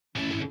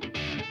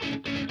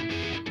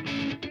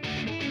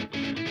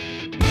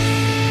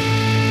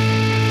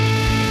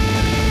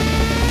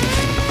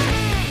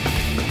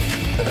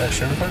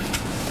Germany part?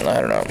 I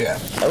don't know. Yeah.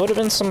 That would have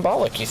been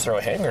symbolic. You throw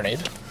a hand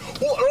grenade.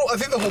 Well, I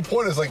think the whole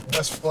point is, like,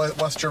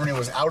 West Germany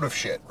was out of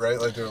shit, right?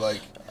 Like, they're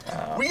like,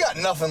 we got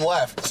nothing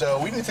left,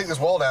 so we need to take this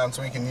wall down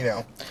so we can,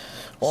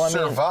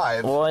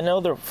 survive. Well, I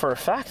know for a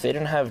fact they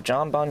didn't have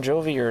John Bon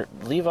Jovi or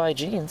Levi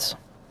jeans.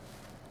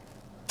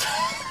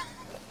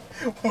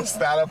 Was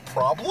that a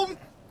problem?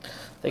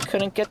 They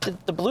couldn't get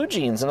the blue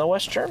jeans in the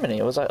West Germany.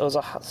 It was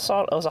a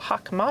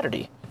hot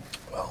commodity.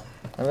 Well,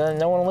 and then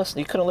no one listened.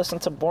 You couldn't listen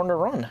to Born to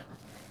Run.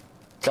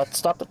 Got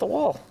stopped at the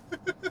wall.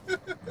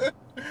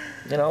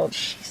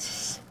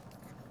 Jesus.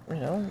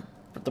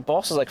 But the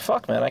boss is like,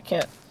 fuck, man, I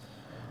can't.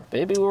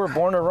 Maybe we were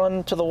born to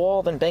run to the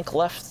wall, then bank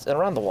left and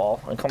around the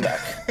wall and come back.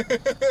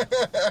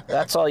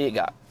 That's all you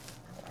got.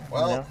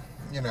 Well,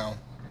 you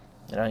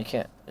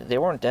can't. They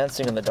weren't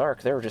dancing in the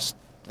dark. They were just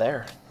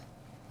there.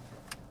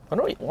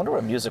 Wonder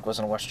what music was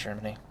in West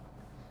Germany.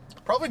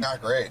 Probably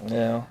not great.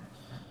 Yeah.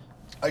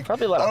 Like,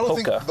 probably a lot of polka. I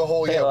don't think the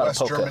whole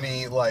West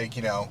Germany,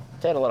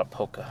 They had a lot of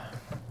polka.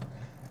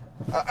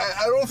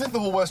 I don't think the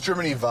whole West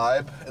Germany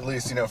vibe, at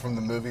least from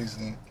the movies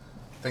and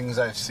things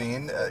I've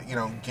seen,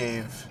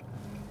 gave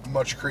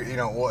much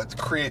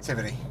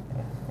creativity.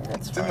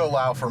 That's Didn't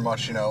allow for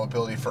much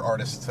ability for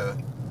artists to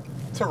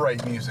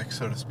write music,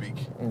 so to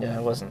speak. Yeah,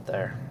 I wasn't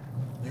there.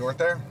 You weren't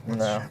there?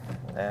 No.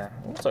 Yeah,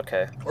 it's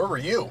okay. Where were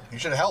you? You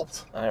should have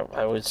helped.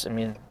 I was,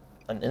 an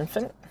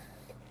infant.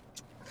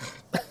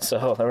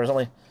 So there was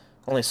only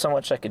so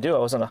much I could do. I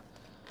wasn't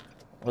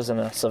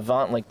a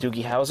savant like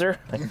Doogie Howser.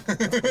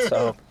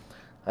 So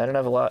I didn't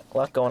have a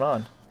lot going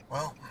on.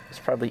 Well, I was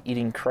probably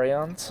eating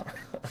crayons.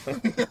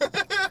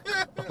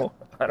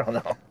 I don't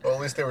know. Well,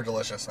 at least they were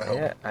delicious, I hope.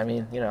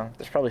 Yeah,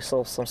 there's probably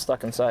still some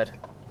stuck inside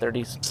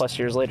 30 plus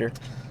years later.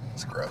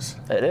 It's gross.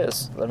 It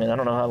is. I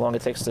don't know how long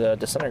it takes to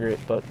disintegrate,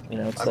 but,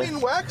 it's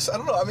wax, I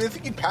don't know. I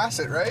think you'd pass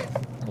it, right?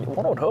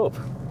 One would hope.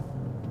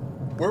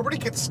 Where would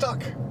it get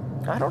stuck?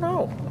 I don't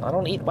know. I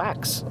don't eat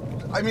wax.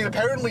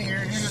 Apparently you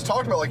just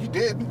talked about like you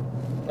did.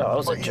 No, it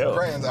was a joke.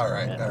 Crayons. All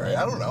right.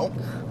 I don't know.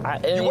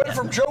 You went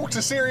from joke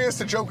to serious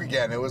to joke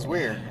again. It was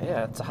weird.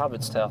 Yeah, it's a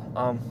Hobbit's tale.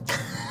 That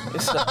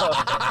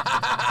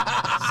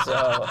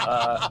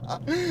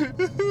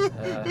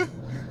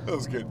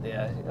was good.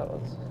 Yeah, that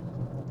was.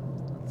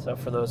 So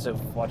for those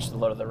who've watched The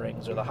Lord of the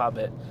Rings or The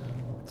Hobbit,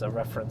 it's a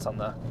reference on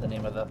the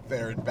name of the...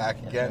 There,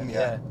 back again,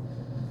 yeah.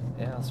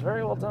 Yeah, it's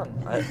very well done.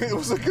 It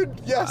was a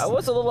good, yes. I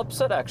was a little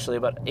upset, actually,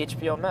 about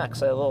HBO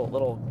Max. I had a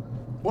little...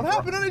 What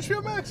happened on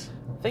HBO Max?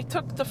 They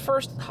took the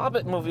first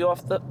Hobbit movie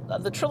off the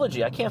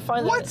trilogy. I can't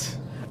find What?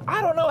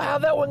 I don't know how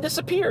that one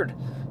disappeared.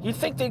 You'd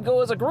think they'd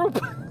go as a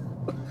group.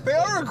 They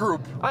are a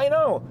group. I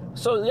know.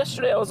 So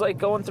yesterday I was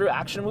going through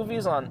action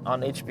movies on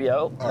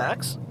HBO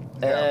Max,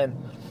 and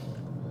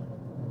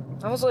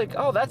I was like,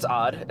 oh, that's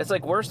odd. It's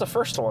like, where's the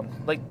first one?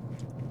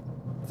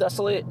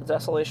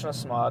 Desolation of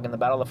Smaug and the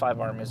Battle of the Five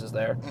Armies is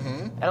there.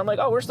 Mm-hmm. And I'm like,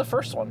 oh, where's the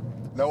first one?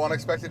 No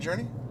Unexpected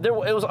Journey? It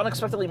was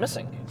unexpectedly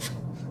missing.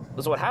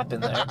 Was what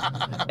happened there.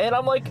 And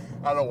I'm like...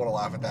 I don't want to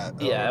laugh at that.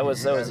 Yeah, it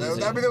was easy.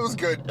 That was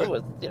good. It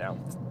was,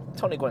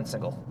 Tony Gwynn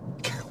single.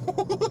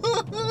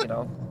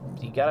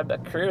 You got a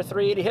career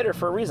 380 hitter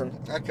for a reason.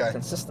 Okay.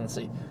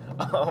 Consistency.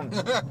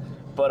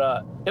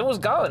 But it was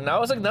gone. And I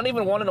was not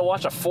even wanting to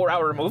watch a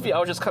 4-hour movie. I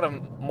was just kind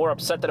of more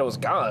upset that it was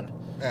gone.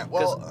 Yeah,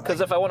 well,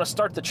 because if I want to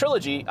start the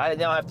trilogy, I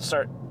now have to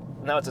start.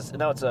 Now it's a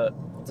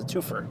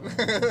twofer.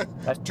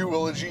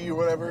 Duology or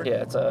whatever.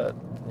 Yeah, it's a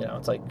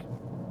it's like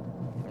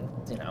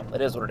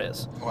it is what it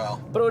is. Wow.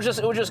 But it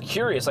was just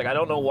curious. I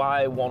don't know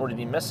why one would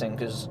be missing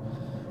because.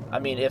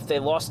 If they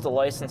lost the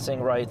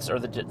licensing rights or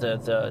the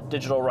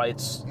digital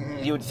rights,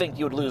 mm-hmm. You would think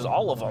you would lose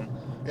all of them.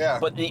 Yeah.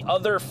 But the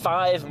other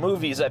 5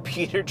 movies that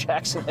Peter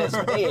Jackson has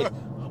made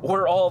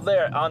were all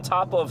there, on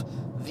top of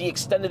the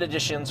extended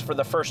editions for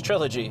the first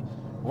trilogy.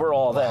 Were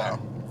all there.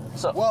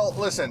 So, well,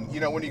 listen.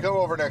 When you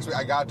go over next week,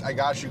 I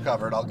got you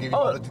covered. I'll give you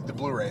all the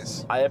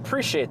Blu-rays. I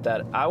appreciate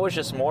that. I was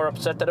just more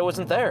upset that it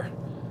wasn't there,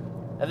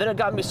 and then it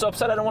got me so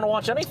upset I didn't want to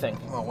watch anything.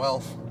 Oh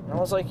well. I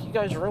was like, you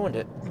guys ruined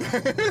it.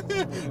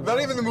 Not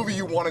even the movie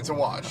you wanted to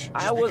watch.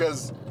 I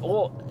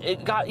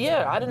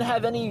didn't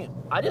have any.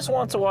 I just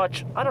wanted to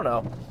watch. I don't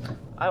know.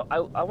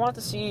 I wanted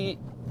to see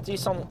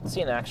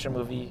an action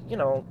movie.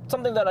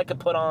 Something that I could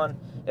put on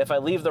if I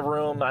leave the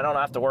room. I don't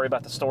have to worry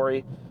about the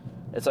story.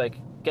 It's like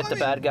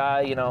bad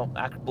guy.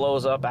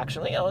 Blows up.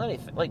 Action.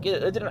 Anything.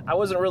 It didn't. I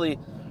wasn't really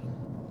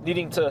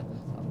needing to.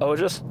 I was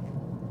just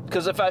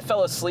because if I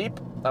fell asleep,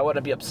 I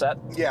wouldn't be upset.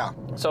 Yeah.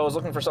 So I was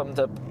looking for something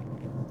to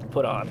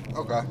put on.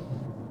 Okay.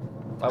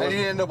 You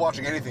didn't end up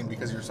watching anything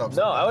because you're so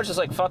upset. No, I was just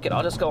like, fuck it.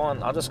 I'll just go on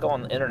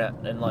the internet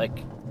and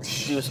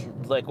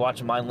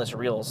watch mindless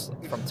reels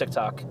from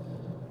TikTok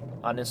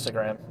on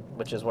Instagram,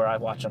 which is where I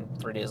watch them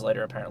 3 days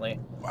later. Apparently.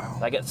 Wow.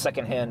 I get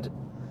secondhand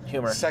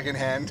humor.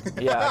 Secondhand.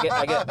 Yeah, I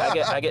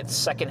get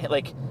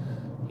secondhand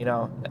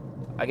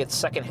I get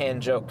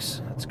secondhand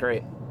jokes. That's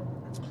great.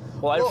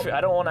 Well,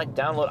 I don't want to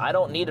download. I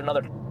don't need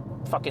another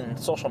fucking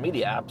social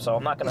media app, so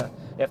I'm not gonna.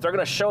 If they're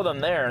gonna show them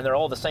there and they're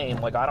all the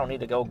same, I don't need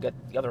to go get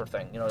the other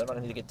thing. I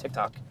don't need to get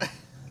TikTok.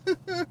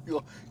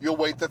 You'll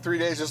wait the 3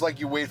 days just like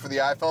you wait for the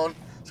iPhone.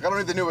 It's like, I don't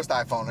need the newest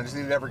iPhone. I just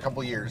need it every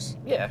couple of years.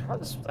 Yeah,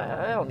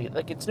 I don't need,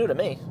 like, it's new to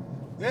me.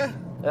 Yeah.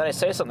 And then I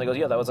say something, goes,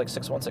 yeah, that was like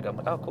 6 months ago. I'm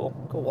like, oh,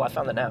 cool. Well, I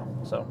found it now.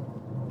 So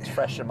it's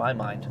fresh in my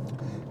mind.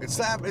 It's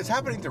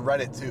happening to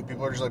Reddit, too.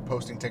 People are just, like,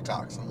 posting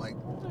TikToks. I'm like,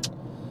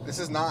 this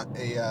is not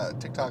a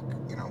TikTok,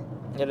 you know.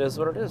 It is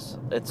what it is.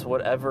 It's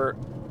whatever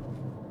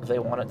they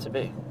want it to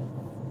be.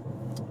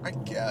 I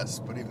guess,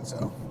 but even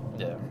so.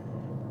 Yeah.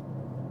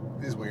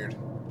 It is weird.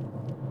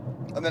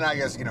 And then I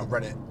guess, you know,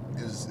 Reddit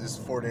is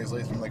 4 days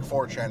late from, like,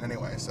 4chan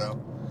anyway,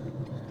 so.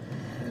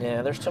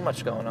 Yeah, there's too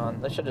much going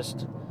on. They should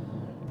just...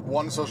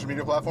 One social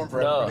media platform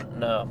for everybody?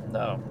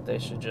 No. They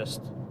should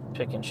just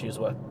pick and choose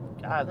what...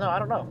 no, I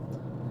don't know.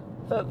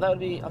 That would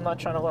be... I'm not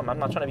trying to limit. I'm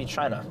not trying to be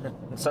China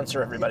and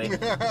censor everybody.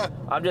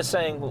 I'm just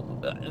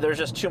saying there's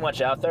just too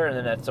much out there, and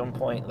then at some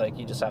point, like,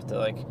 you just have to,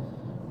 like,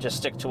 just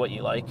stick to what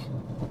you like.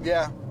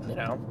 Yeah. You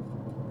know?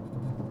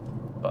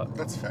 But...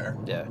 That's fair.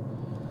 Yeah.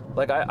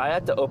 Like, I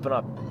had to open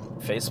up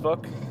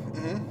Facebook,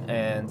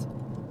 and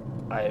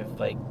I,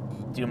 like,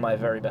 do my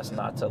very best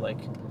not to, like,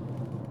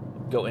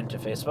 go into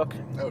Facebook.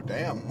 Oh,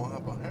 damn.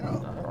 What the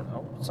hell? I don't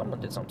know.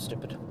 Someone did something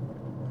stupid.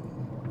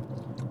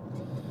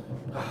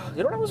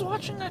 You know what I was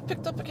watching I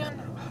picked up again?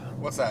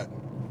 What's that?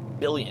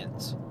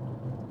 Billions.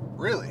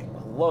 Really?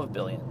 I love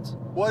Billions.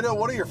 Well, I know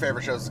one of your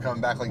favorite shows is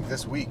coming back, like,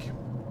 this week.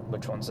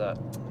 Which one's that?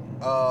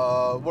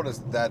 What is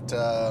that,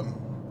 oh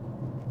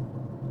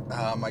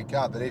my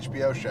god, that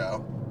HBO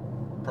show.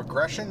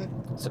 Progression?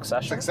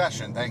 Succession?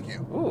 Succession, thank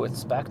you. Ooh,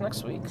 it's back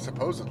next week.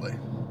 Supposedly.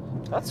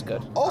 That's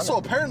good. Also,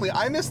 apparently,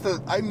 I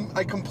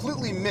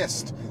completely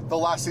missed the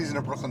last season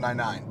of Brooklyn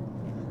Nine-Nine.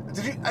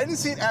 I didn't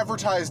see it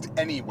advertised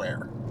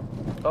anywhere.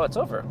 Oh, it's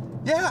over.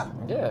 Yeah.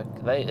 Yeah,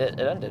 it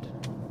ended.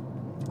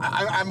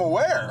 I'm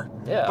aware.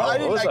 Yeah,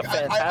 but it was a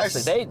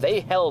fantastic.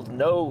 They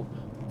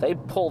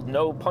pulled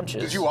no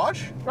punches. Did you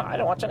watch? No, I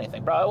didn't watch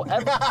anything, bro.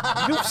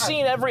 You've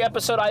seen every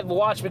episode I've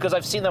watched because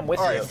I've seen them with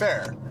you. All right,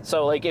 fair.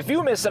 So, like, if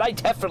you missed it, I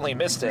definitely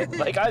missed it.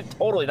 Like, I've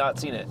totally not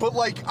seen it. But,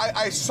 like,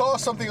 I saw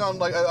something on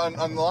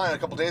the line a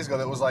couple days ago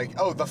that was like,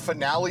 oh, the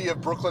finale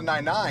of Brooklyn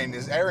Nine-Nine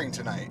is airing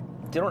tonight.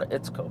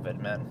 It's COVID,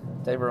 man.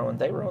 They ruined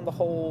the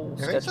whole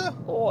schedule. You think so?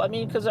 Well, I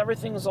mean, because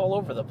everything's all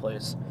over the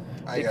place.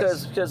 I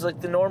guess. Because, like,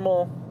 the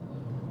normal...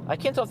 I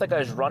can't tell if that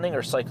guy's running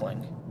or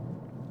cycling.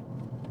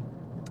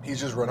 He's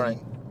just running.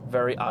 Right.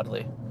 Very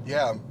oddly.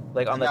 Yeah.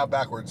 Like on now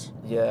backwards.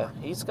 Yeah,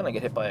 he's gonna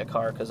get hit by a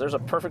car because there's a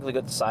perfectly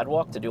good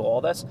sidewalk to do all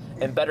this,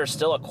 and better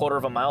still, a quarter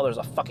of a mile there's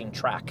a fucking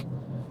track.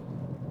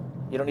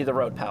 You don't need the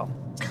road, pal.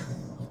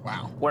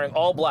 Wow. Wearing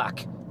all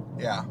black.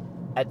 Yeah.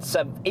 At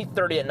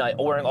 8:30 at night,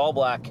 wearing all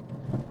black,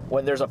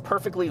 when there's a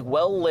perfectly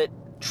well lit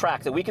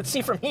track that we could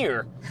see from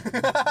here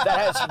that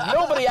has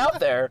nobody out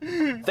there.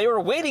 They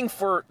were waiting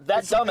for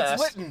that dumbass.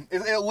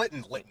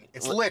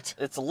 It's lit.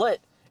 It's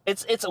lit.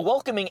 It's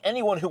welcoming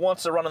anyone who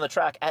wants to run on the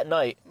track at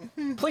night.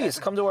 Please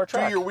come to our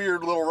track. Do your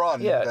weird little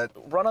run. Yeah,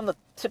 run on the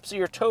tips of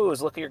your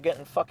toes. Look, you're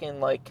getting fucking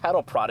like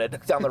cattle prodded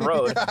down the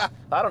road.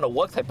 I don't know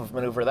what type of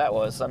maneuver that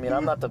was. I mean,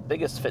 I'm not the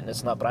biggest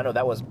fitness nut, but I know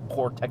that was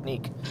poor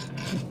technique.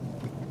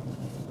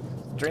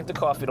 Drink the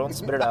coffee, don't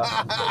spit it out.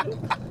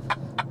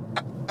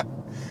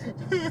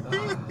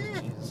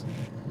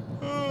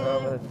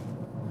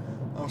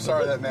 I'm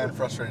sorry that man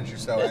frustrated you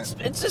so.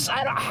 It's just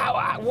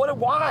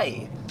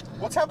why?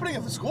 What's happening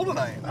at the school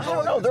tonight? I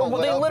don't know.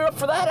 They lit up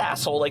for that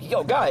asshole. Like,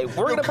 yo, guy,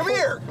 we're gonna come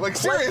here. Like,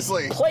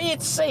 seriously. Play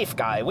it safe,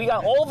 guy. We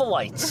got all the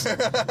lights.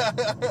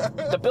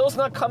 The bill's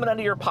not coming out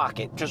of your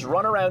pocket. Just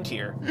run around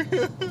here.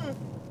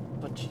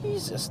 But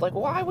Jesus, like,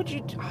 why would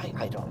you?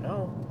 I don't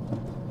know.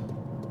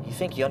 You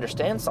think you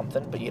understand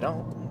something, but you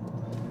don't.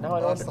 No,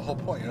 I don't. That's the whole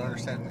point. You don't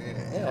understand.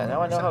 Yeah,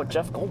 now I know how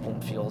Jeff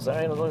Goldblum feels.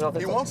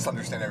 He wants to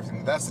understand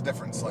everything. That's the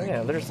difference. Like,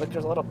 yeah, there's a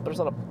lot of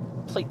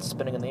plates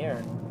spinning in the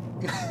air.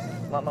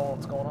 Not knowing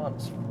what's going on.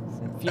 It's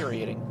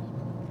infuriating.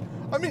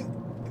 I mean,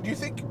 do you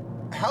think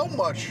how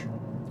much,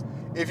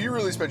 if you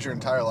really spent your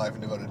entire life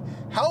and devoted,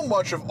 how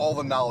much of all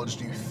the knowledge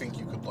do you think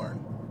you could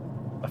learn?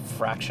 A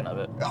fraction of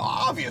it.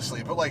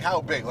 Obviously, but like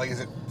how big? Like, is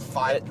it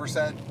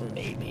 5%?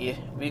 Maybe,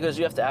 because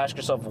you have to ask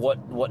yourself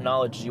what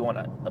knowledge do you want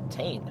to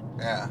obtain.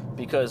 Yeah.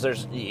 Because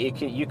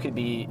you could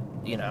be,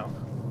 you know,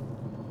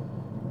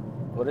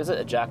 what is it?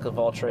 A jack of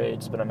all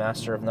trades, but a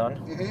master of none.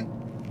 Mm-hmm.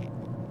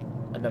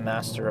 And a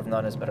master of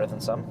none is better than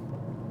some,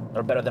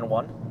 or better than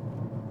one.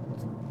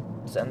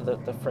 It's the end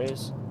of the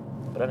phrase.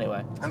 But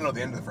anyway. I don't know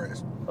the end of the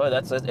phrase. Oh,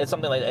 it's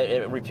something like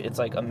it's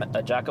like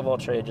a jack of all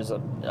trades is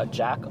a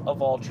jack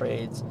of all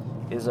trades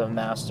is a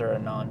master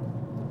of none,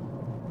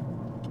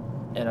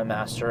 and a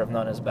master of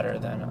none is better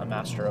than a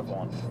master of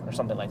one, or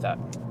something like that.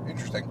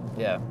 Interesting.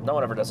 Yeah, no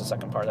one ever does the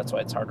second part. That's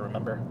why it's hard to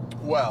remember.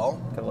 Well,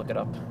 gotta look it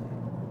up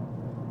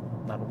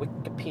on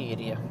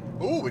Wikipedia.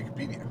 Ooh,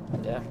 Wikipedia.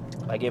 Yeah,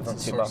 I gave them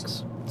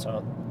 $2.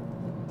 So.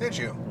 Did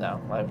you? No,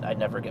 I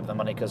never give them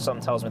money because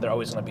something tells me they're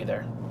always going to be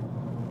there.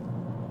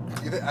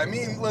 I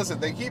mean, listen,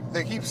 they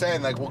keep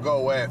saying like we'll go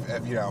away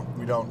if you know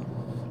we don't.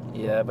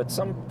 Yeah, but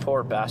some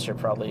poor bastard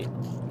probably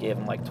gave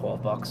them like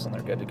 $12 and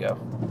they're good to go.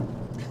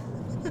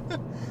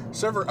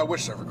 I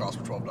wish server costs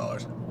were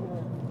 $12.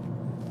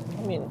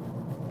 I mean,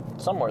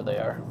 somewhere they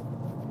are.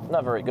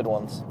 Not very good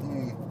ones.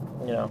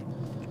 You know,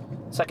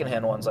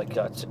 secondhand ones like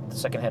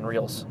secondhand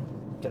reels.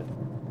 Get it?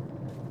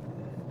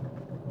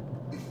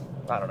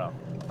 I don't know.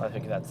 I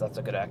think that's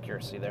a good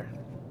accuracy there.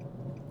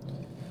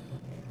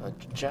 A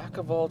jack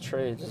of all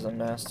trades is a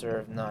master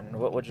of none.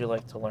 What would you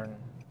like to learn?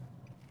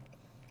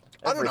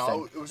 Everything. I don't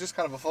know. It was just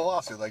kind of a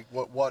philosophy. Like,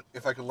 what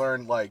if I could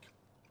learn, like...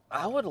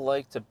 I would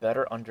like to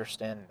better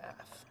understand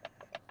math.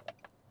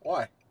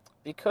 Why?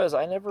 Because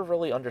I never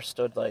really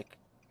understood, like,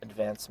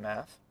 advanced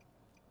math.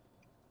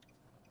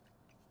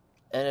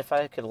 And if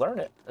I could learn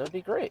it, it would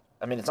be great.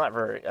 I mean, it's not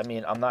very... I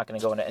mean, I'm not going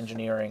to go into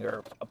engineering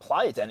or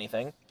apply it to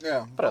anything.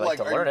 Yeah. But I'd like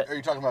to learn it. Are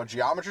you talking about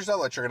geometry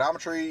stuff? Like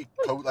trigonometry?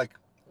 Code, like...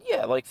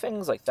 Yeah, like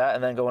things like that.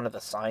 And then go into the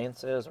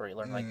sciences where you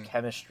learn, like,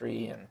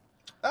 chemistry and...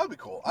 That would be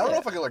cool. I don't know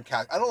if I could learn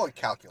I don't like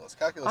calculus.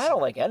 I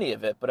don't like any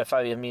of it, but if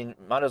I mean,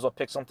 might as well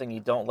pick something you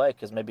don't like,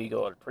 because maybe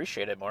you'll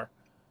appreciate it more.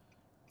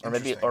 Or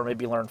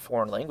maybe learn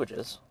foreign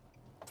languages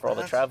for all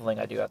the traveling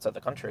I do outside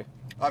the country.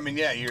 I mean,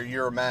 yeah,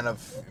 you're a man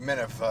of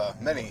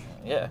many.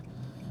 Yeah.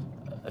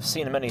 I've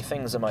seen many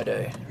things in my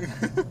day.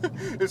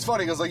 It's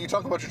funny because like you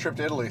talk about your trip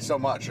to Italy so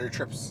much, or your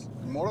trips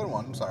more than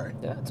one. I'm sorry.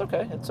 Yeah, it's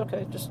okay. It's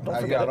okay. Just don't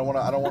forget. Yeah, I don't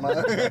want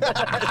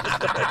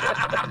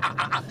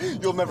to.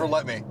 You'll never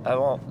let me. I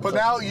won't. But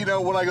now you know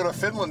when I go to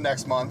Finland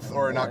next month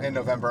or in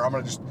November, I'm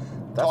gonna just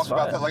talk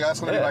about that. Like that's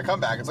gonna be my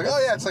comeback. It's like,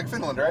 oh yeah, it's like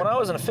Finland, right? When I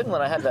was in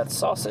Finland, I had that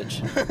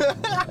sausage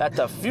at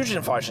the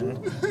Fusion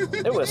Fashion.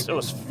 It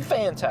was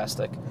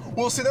fantastic.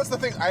 Well, see, that's the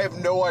thing. I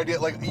have no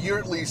idea. Like, you're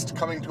at least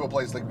coming to a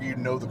place like you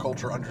know the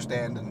culture,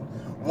 understand, and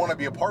want to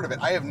be a part of it.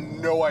 I have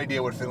no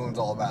idea what Finland's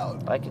all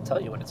about. I can tell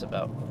you what it's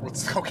about.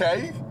 What's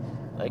okay?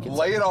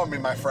 Lay it on me,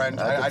 my friend.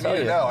 I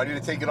need to know. I need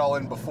to take it all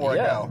in before I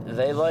go.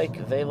 They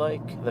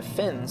like the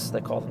Finns.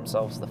 They call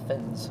themselves the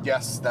Finns.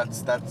 Yes,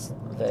 that's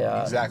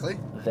exactly.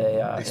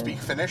 They speak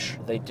Finnish.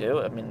 They do.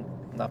 I mean,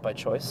 not by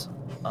choice.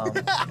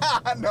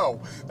 No,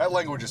 that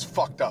language is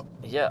fucked up.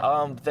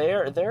 Yeah.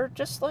 They're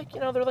just like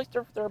they're like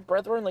their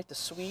brethren, like the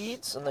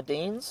Swedes and the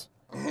Danes.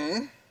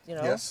 Mm-hmm. You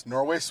know. Yes,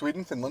 Norway,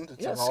 Sweden, Finland.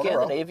 It's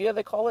Scandinavia.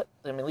 They call it.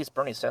 I mean, at least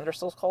Bernie Sanders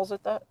still calls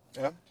it that.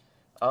 Yeah.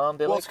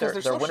 They like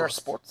their winter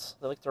sports.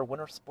 They like their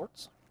winter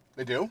sports.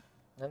 They do.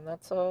 And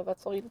that's all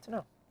you need to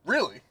know.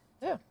 Really?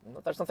 Yeah.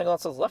 There's nothing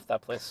else that's left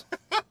that place.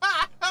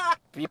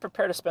 Be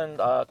prepared to spend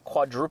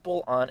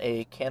quadruple on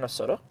a can of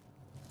soda.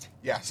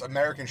 Yes,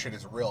 American shit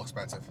is real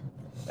expensive.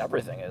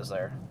 Everything is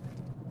there.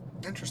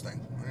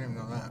 Interesting. I didn't even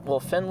know that. Well,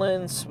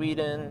 Finland,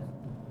 Sweden,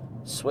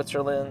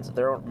 Switzerland,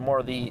 they're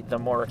more the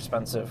more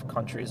expensive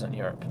countries in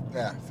Europe.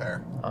 Yeah,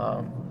 fair.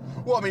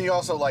 Well, I mean, you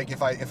also like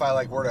if I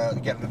like were to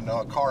get into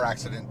a car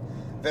accident,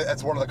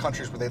 that's one of the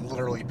countries where they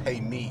literally pay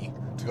me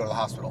to go to the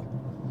hospital.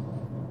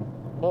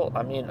 Well,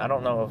 I mean, I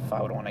don't know if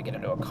I would want to get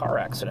into a car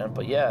accident,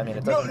 but yeah, I mean,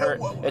 it doesn't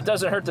hurt. It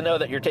doesn't hurt to know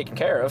that you're taken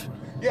care of.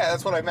 Yeah,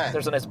 that's what I meant.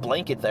 There's a nice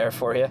blanket there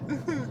for you.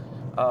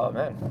 Oh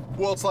man.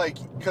 Well, it's like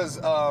because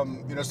I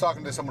was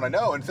talking to someone I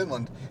know in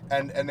Finland,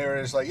 and they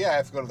were just like, yeah, I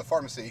have to go to the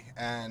pharmacy,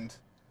 and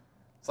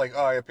it's like,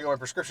 oh, I pick up my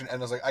prescription,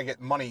 and I was like, I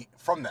get money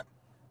from them.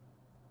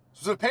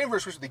 So they're paying for a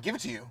prescription, they give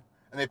it to you,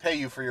 and they pay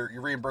you for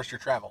you reimburse your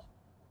travel.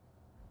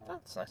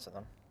 That's nice of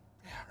them.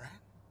 Yeah,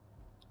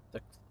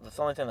 right.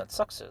 The only thing that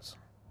sucks is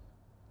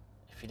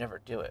if you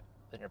never do it,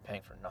 then you're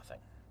paying for nothing.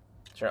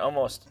 So you're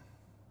almost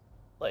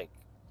like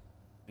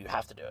you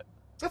have to do it.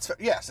 That's fair.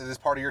 Yes, it is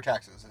part of your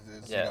taxes.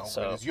 It is,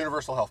 so, it is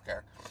universal health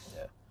care.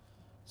 Yeah.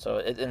 So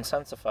it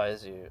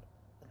incentivizes you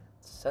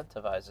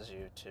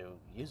to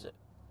use it.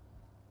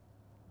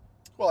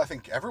 Well, I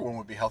think everyone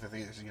would be healthy if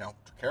they took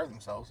care of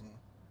themselves. And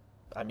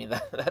I mean,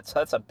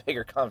 that's a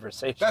bigger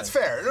conversation. That's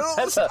fair. No,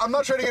 listen, I'm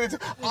not trying to get into.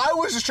 I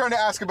was just trying to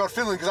ask about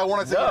Finland because I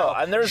wanted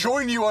to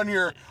join you on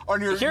your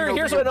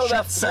here's what I know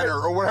about center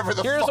or whatever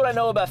the. Here's what I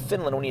know about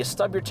Finland. When you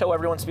stub your toe,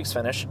 everyone speaks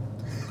Finnish.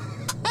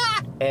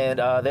 And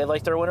they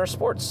like their winter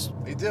sports.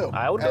 They do.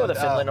 I would go to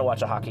Finland to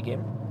watch a hockey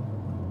game.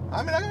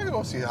 I mean, I'm going to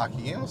go see a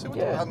hockey game. Let's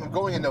see I'm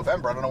going in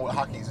November. I don't know what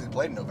hockey is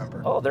played in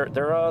November. Oh, they're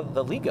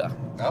the Liga.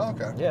 Oh,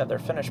 okay. Yeah, they're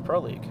Finnish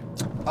Pro League.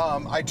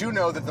 I do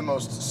know that the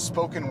most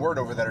spoken word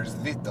over there is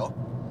Vitto.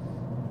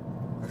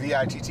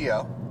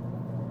 Vitto.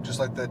 Just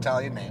like the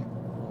Italian name.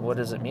 What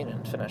does it mean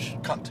in Finnish?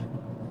 Cunt.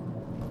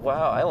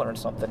 Wow, I learn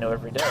something new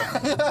every day.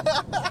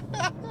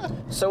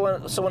 So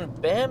when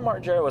Bam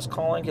Margera was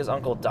calling his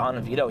uncle Don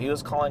Vito, he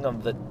was calling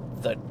him the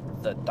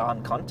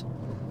Don Cunt.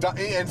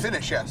 In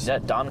Finnish, yes. Yeah,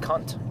 Don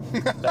Cunt.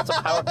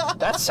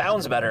 That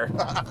sounds better.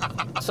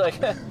 It's like,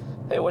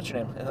 hey, what's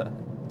your name?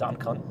 Don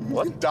Cunt.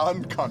 What?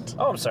 Don Cunt.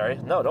 Oh, I'm sorry.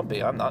 No, don't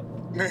be. I'm not.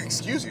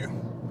 Excuse you.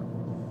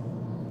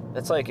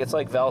 It's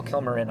like Val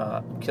Kilmer in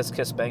Kiss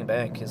Kiss Bang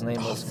Bang. His name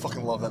was. I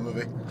fucking love that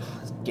movie.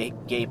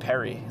 Gay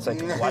Perry. It's like,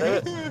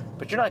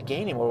 but you're not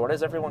gay anymore. Why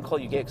does everyone call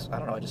you gay? I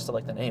don't know. I just still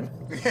like the name.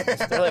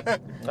 They're like,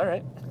 all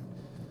right.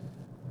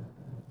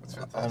 That's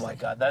fantastic. Oh my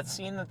god, that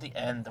scene at the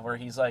end where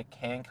he's like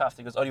handcuffed.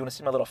 He goes, "Oh, do you want to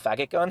see my little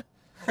faggot gun?"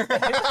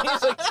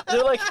 He's like,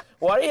 they're like,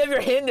 why do you have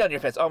your hand down your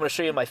pants? Oh, I'm gonna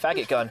show you my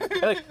faggot gun.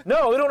 And like,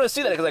 no, we don't want to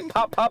see that. Because like,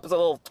 Pop is a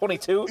little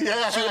 22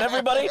 shooting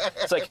everybody.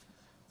 It's like,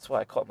 that's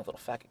why I call it my little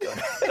faggot gun.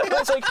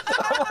 It's like,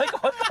 I'm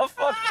like, what the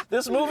fuck?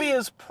 This movie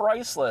is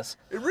priceless.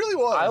 It really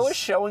was. I was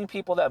showing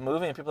people that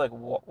movie, and people were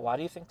like, why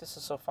do you think this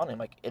is so funny? I'm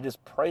like, it is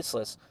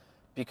priceless,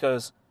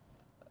 because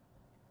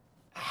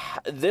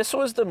this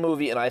was the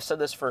movie, and I've said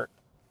this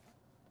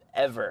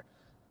forever.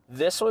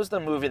 This was the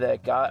movie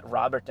that got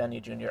Robert Downey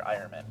Jr.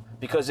 Iron Man.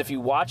 Because if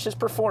you watch his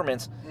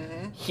performance,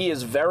 he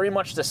is very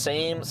much the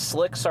same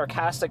slick,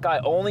 sarcastic guy,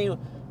 only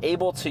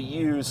able to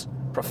use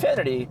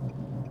profanity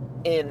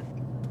in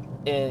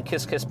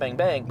Kiss Kiss Bang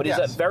Bang, but he's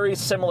got very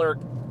similar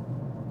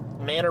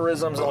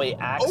mannerisms and the way he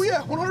acts. Oh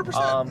yeah,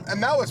 100%. And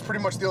now it's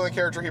pretty much the only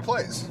character he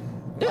plays.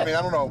 Yeah. I mean,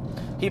 I don't know.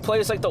 He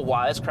plays like the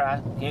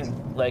wisecrack.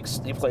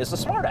 He plays the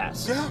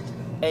smartass. Yeah.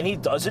 And he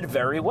does it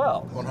very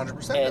well.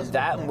 100%. And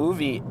that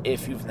movie,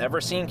 if you've never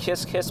seen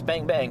Kiss Kiss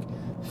Bang Bang,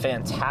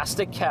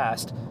 fantastic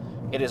cast.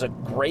 It is a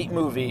great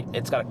movie.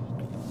 It's got a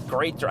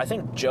great, I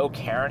think Joe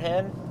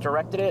Carnahan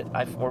directed it,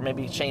 or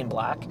maybe Shane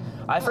Black.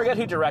 I forget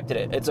who directed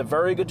it. It's a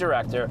very good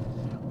director.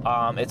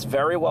 It's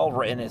very well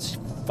written. It's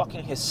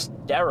fucking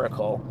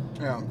hysterical.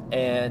 Yeah.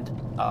 And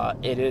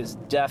it is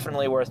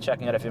definitely worth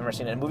checking out if you've never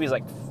seen it. The movie's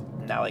like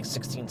now like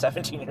 16,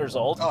 17 years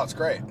old. Oh, it's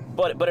great.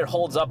 But it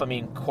holds up. I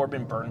mean,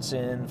 Corbin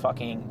Burnson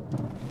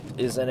fucking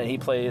is in it. He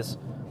plays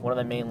one of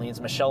the main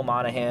leads. Michelle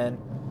Monaghan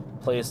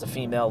plays the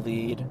female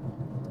lead.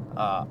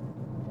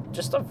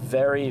 Just a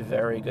very,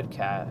 very good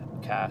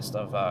cast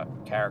of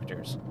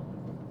characters.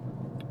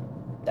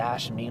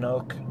 Dash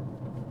Minogue.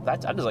 I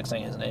just like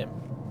saying his name.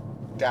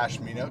 Dash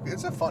Minogue.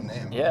 It's a fun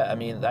name. Yeah, I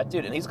mean, that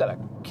dude, and he's got a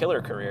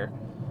killer career.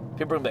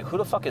 People are like, who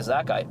the fuck is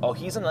that guy? Oh,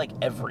 he's in like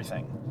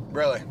everything.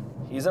 Really?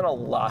 He's in a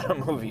lot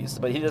of movies,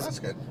 but That's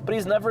good. But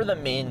he's never the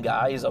main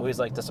guy. He's always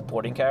like the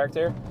supporting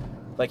character.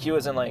 Like he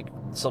was in like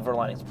Silver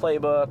Linings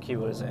Playbook. He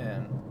was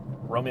in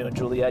Romeo and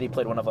Juliet. He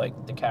played one of like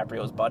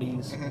DiCaprio's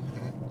buddies.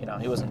 You know,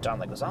 he wasn't John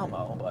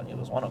Leguizamo, but he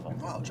was one of them.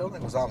 Wow, Joe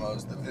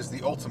Leguizamo is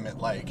the ultimate,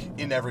 like,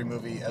 in every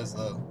movie as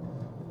the...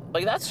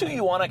 Like that's who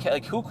you want to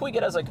like. Who can we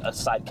get as like a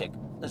sidekick?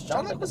 Is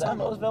John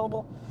Leguizamo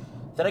available?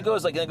 Then it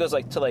goes to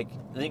like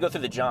then you go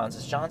through the Johns.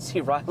 Is John C.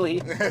 Reilly,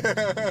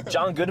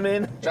 John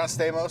Goodman, John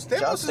Stamos.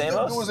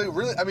 Stamos was a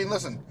really. I mean,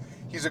 listen,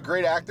 he's a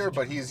great actor,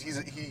 but he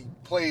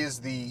plays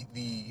the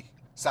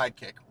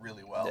sidekick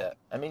really well. Yeah,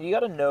 I mean, you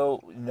got to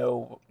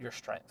know your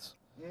strengths.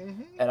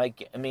 And I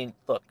mean,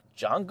 look,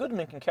 John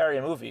Goodman can carry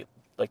a movie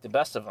like the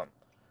best of them,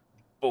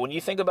 but when you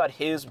think about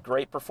his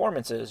great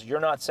performances, you're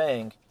not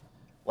saying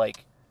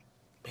like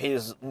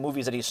his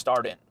movies that he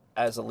starred in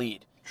as a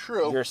lead.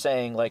 True. You're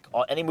saying like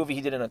any movie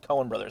he did in a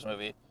Coen Brothers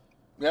movie.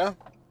 Yeah.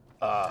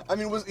 I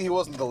mean, he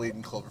wasn't the lead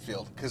in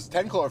Cloverfield, because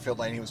 10 Cloverfield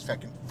Lane he was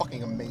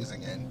fucking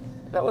amazing in.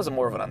 That was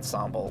more of an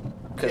ensemble,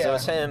 because it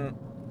was him,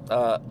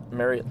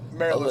 Mary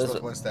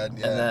Elizabeth Winstead,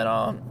 yeah. and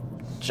then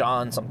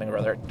John something or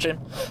other, Jim,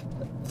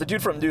 the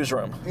dude from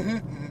Newsroom.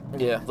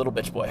 Yeah, little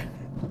bitch boy,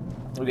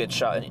 who gets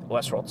shot in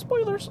Westworld.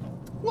 Spoilers.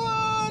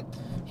 What?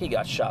 He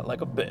got shot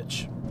like a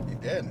bitch. He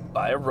did.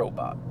 By a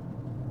robot.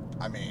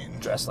 I mean,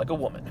 dressed like a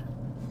woman.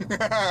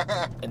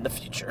 In the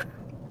future.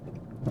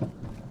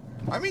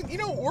 I mean,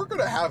 we're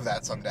gonna have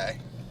that someday,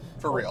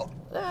 for real.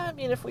 I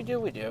mean, if we do,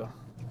 we do.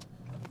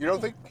 You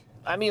don't think?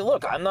 I mean,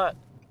 look,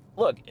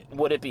 Look,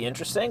 would it be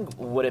interesting?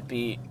 Would it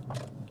be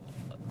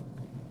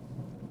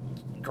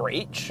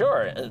great?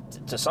 Sure,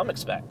 to some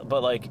extent.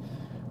 But like,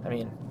 I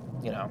mean,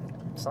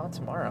 it's not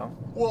tomorrow.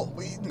 Well,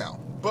 no.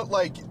 But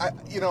like,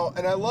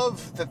 and I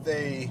love that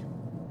they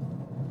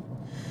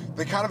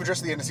kind of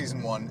addressed the end of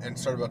season 1 and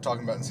started about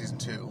talking about it in season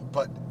 2.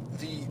 But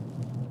the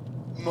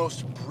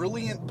most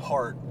brilliant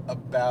part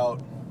about...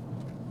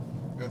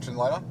 You want to turn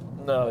the light on?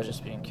 No, I was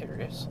just being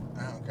curious.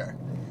 Oh, okay.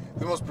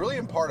 The most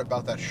brilliant part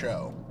about that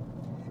show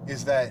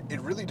is that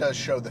it really does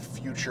show the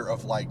future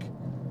of like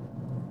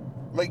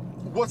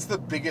what's the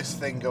biggest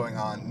thing going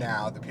on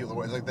now that people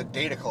are like the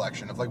data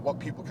collection of like what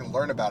people can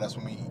learn about us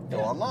when we go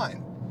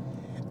online.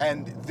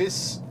 And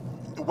this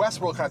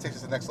Westworld kind of takes it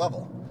to the next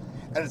level.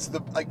 And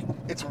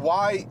it's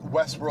why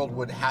Westworld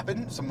would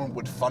happen, someone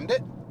would fund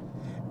it,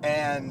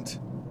 and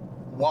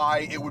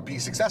why it would be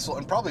successful,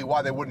 and probably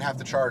why they wouldn't have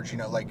to charge,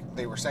 like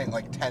they were saying,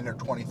 like $10,000 or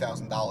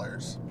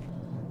 $20,000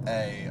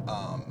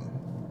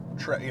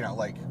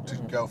 to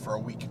go for a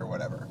week or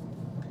whatever.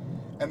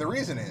 And the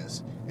reason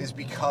is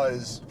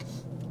because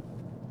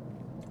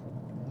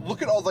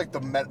look at all like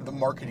the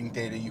marketing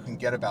data you can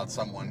get about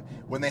someone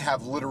when they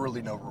have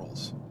literally no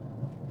rules.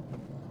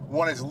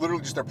 One is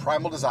literally just their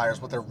primal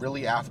desires, what they're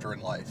really after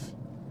in life,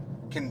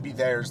 can be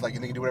theirs, and they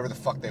can do whatever the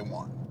fuck they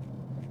want.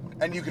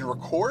 And you can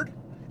record,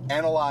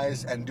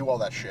 analyze, and do all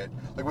that shit,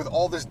 like with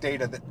all this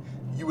data that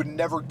you would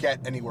never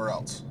get anywhere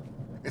else.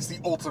 It's the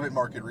ultimate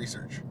market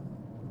research.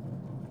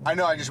 I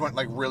know I just went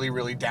like really,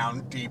 really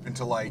down deep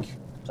into like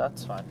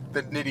that's fine.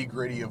 The nitty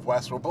gritty of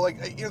Westworld, but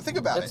like think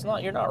about it. It's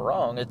not. You're not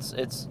wrong. It's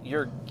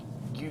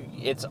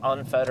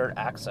unfettered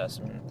access,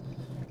 and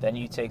then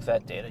you take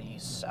that data, you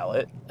sell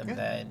it, and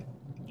then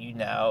you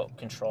now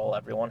control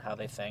everyone, how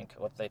they think,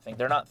 what they think.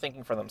 They're not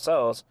thinking for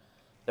themselves.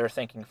 They're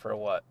thinking for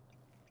what,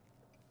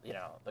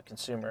 the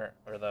consumer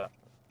or the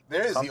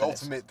There is companies. the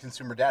ultimate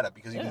consumer data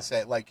because you can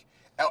say, like...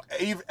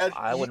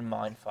 I would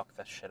mind fuck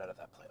the shit out of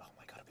that play. Oh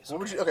my god, it'd be so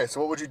good. Okay, so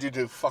what would you do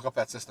to fuck up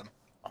that system?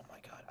 Oh my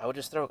god. I'd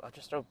just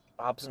throw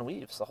bobs and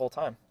weaves the whole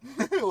time.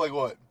 Like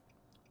what?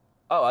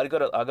 Oh, I'd go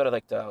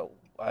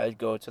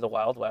to the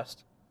Wild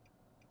West,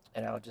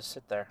 and I would just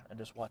sit there and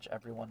just watch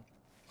everyone.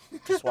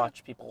 Just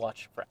watch people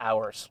watch for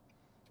hours.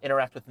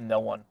 Interact with no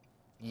one.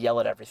 Yell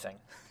at everything.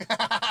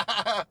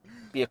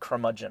 Be a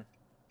curmudgeon.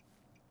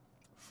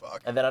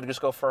 Fuck. And then I'd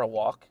just go for a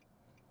walk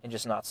and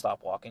just not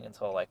stop walking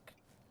until like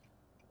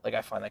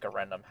I find like a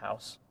random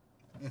house.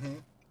 Mm-hmm.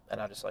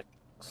 And I just like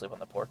sleep on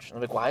the porch. And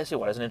I'm like, why is he?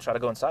 Why doesn't he try to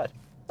go inside?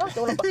 No,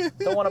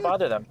 don't want to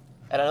bother them.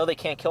 And I know they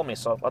can't kill me,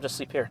 so I'll just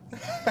sleep here.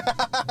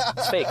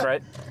 It's fake,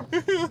 right?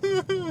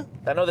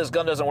 I know this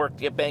gun doesn't work.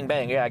 Get bang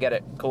bang. Yeah, I get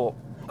it. Cool.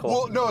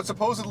 Well, no, it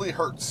supposedly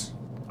hurts.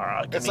 All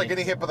right, It's like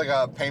getting hit with like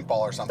a paintball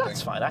or something.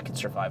 That's fine. I can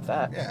survive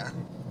that. Yeah.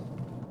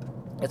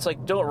 It's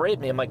like, don't rape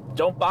me. I'm like,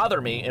 don't bother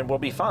me, and we'll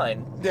be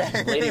fine.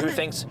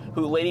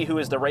 Lady who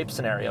is the rape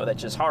scenario.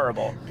 That's just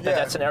horrible.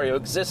 That scenario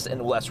exists in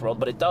Westworld,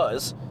 but it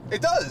does.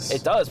 It does.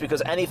 It does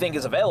because anything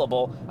is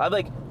available. I'm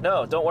like,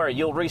 no, don't worry.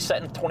 You'll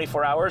reset in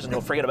 24 hours, and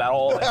you'll forget about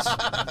all this,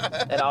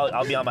 and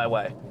I'll be on my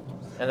way.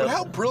 And But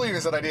how brilliant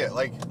is that idea?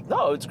 Like,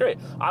 no, it's great.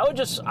 I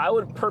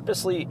would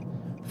purposely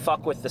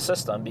fuck with the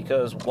system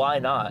because why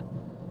not?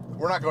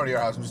 we're not going to your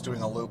house. I'm just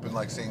doing a loop and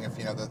like seeing if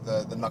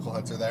the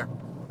knuckleheads are there.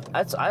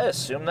 I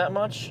assume that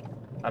much.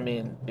 I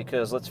mean,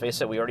 because let's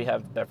face it, we already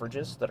have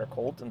beverages that are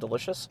cold and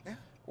delicious. Yeah.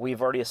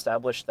 We've already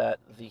established that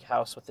the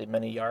house with the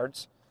many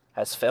yards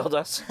has failed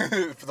us,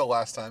 For the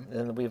last time.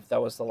 and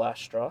that was the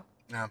last straw,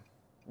 Yeah.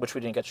 which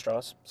we didn't get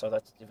straws, so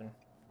that's even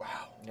Wow.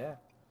 yeah.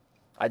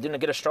 I didn't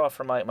get a straw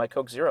for my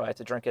Coke Zero. I had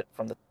to drink it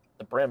from the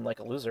brim like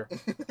a loser,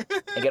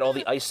 and get all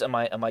the ice in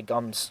my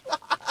gums.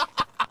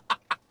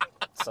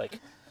 It's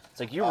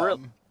like you really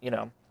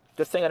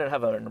Good thing I didn't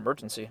have an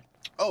emergency.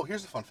 Oh,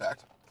 here's a fun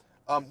fact.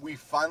 We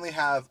finally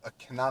have a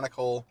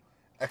canonical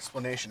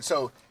explanation.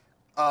 So,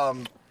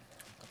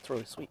 It's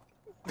really sweet.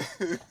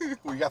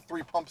 we got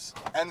 3 pumps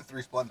and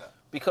 3 Splenda.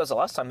 Because the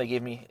last time they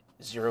gave me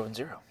 0 and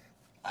 0.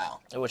 Wow.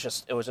 It was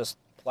just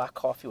black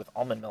coffee with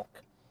almond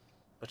milk,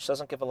 which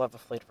doesn't give a lot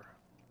of flavor.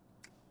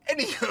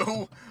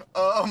 Anywho,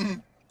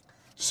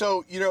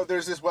 so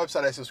there's this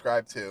website I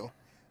subscribe to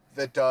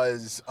that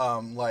does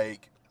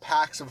like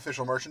packs of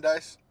official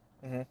merchandise.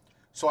 Mm-hmm.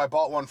 So I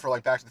bought one for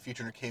like Back to the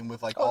Future, and it came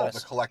with like all nice.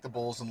 of the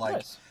collectibles and like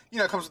Nice.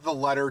 it comes with the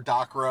letter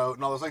Doc wrote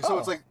and all those. Like so,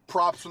 it's like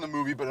props from the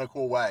movie, but in a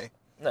cool way.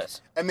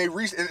 Nice. And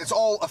it's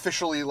all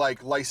officially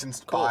like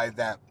licensed Cool. by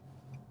them.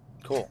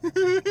 Cool.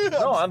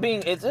 No,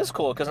 it is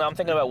cool because now I'm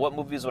thinking about what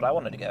movies would I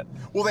want to get.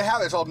 Well, they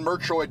have it. It's called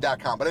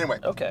merchoid.com. But anyway,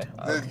 Okay.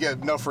 yeah,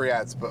 no free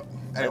ads. But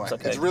anyway, That's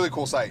okay. it's a really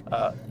cool site.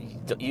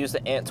 Use the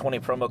ANT20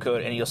 promo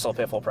code and you'll still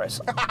pay full price.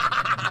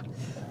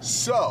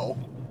 So,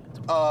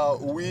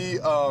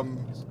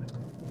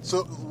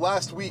 so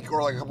last week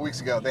or like a couple weeks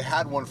ago, they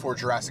had one for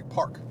Jurassic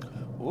Park,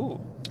 Ooh.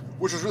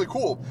 which was really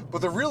cool.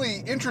 But the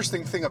really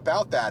interesting thing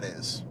about that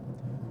is,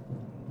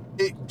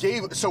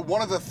 so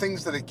one of the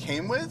things that it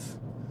came with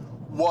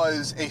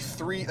was a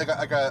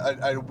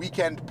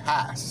weekend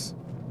pass,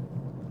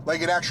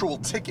 like an actual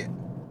ticket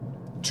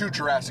to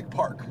Jurassic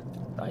Park.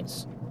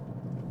 Nice.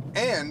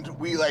 And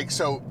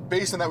so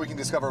based on that we can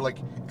discover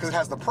because it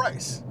has the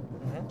price.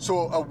 Mm-hmm.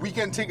 So a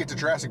weekend ticket to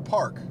Jurassic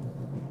Park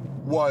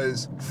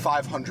was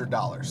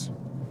 $500.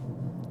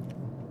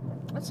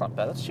 That's not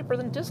bad. That's cheaper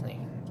than Disney.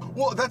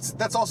 Well,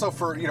 that's also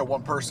for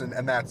one person,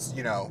 and that's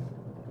Do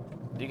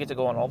you get to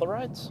go on all the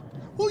rides?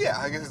 well, yeah,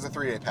 I guess it's a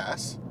 3-day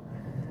pass,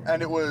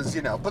 and it was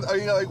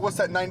but what's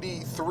that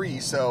 93?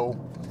 So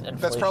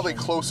that's probably Inflation.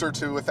 closer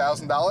to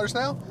 $1,000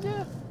 now.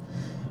 Yeah.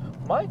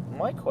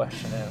 My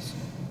question is,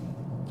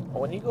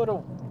 when you go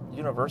to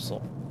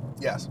Universal,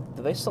 Yes,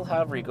 do they still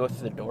have where you go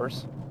through the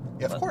doors?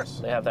 yeah, of course.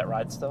 They have that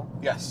ride still?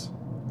 Yes,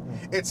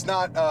 it's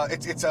not.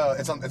 It's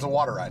a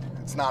water ride.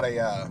 It's not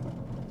a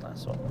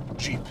Nice one.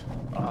 Jeep.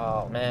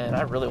 Oh man,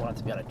 I really wanted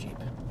to be on a Jeep.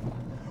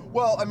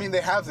 Well, I mean,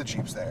 they have the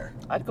Jeeps there.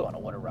 I'd go on a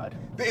water ride.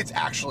 It's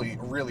actually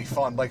really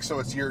fun. So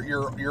it's you're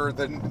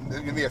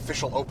in the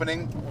official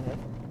opening,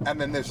 Mm-hmm. and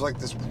then there's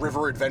this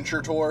river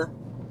adventure tour,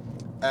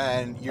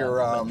 and you're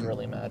That woman's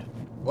really mad.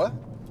 what?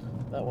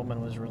 That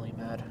woman was really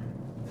mad.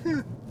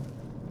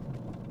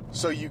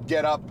 So you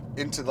get up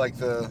into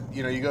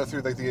you go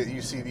through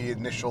you see the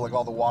initial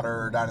all the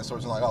water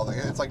dinosaurs and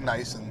it's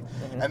nice and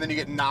Mm-hmm. and then you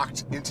get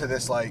knocked into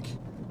this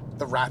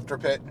the raptor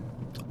pit,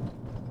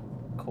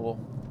 Cool.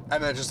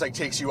 and then it just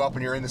takes you up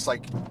and you're in this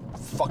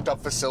fucked up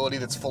facility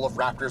that's full of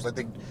raptors.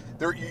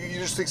 You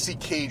just see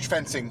cage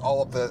fencing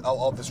all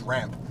up this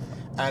ramp,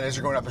 and as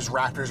you're going up, these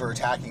raptors are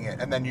attacking it,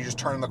 and then you just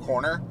turn the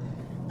corner,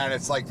 and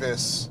it's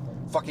this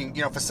fucking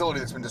facility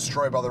that's been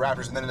destroyed by the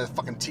raptors, and then the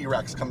fucking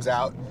T-Rex comes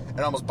out and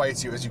almost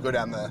bites you as you go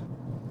down the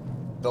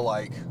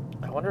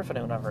I wonder if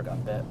anyone ever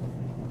got bit.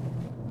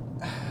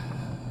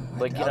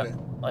 I doubt it.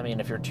 I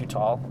mean, if you're too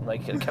tall,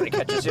 like, it kind of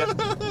catches you.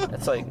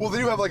 It's like... Well, they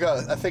do have, like,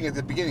 a thing at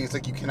the beginning. It's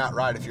like you cannot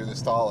ride if you're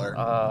this tall. Or...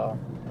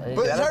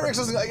 but T-Rex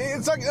doesn't, like,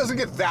 it doesn't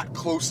get that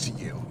close to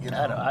you, you know?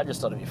 I don't know. I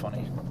just thought it'd be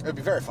funny. It'd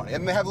be very funny.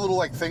 And they have little,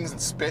 like, things that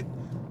spit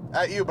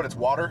at you, but it's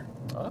water.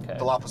 Okay.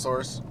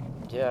 Dilophosaurus.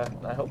 Yeah,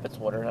 I hope it's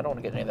water. I don't want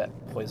to get any of that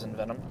poison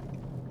venom.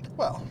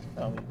 Well...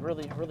 That would be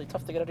really, really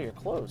tough to get out of your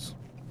clothes.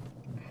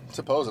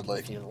 Supposedly.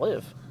 If you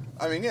live.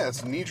 I mean, yeah,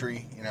 it's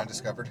Nidri,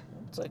 discovered.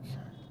 It's like...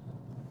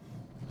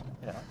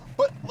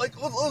 But, like,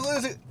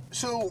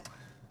 so...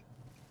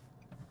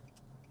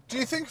 Do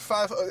you think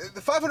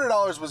the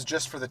 $500 was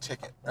just for the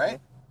ticket, right?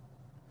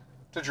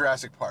 To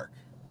Jurassic Park.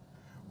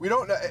 We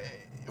don't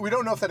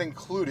know if that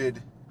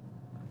included,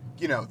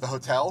 the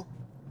hotel.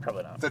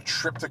 Probably not. The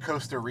trip to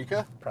Costa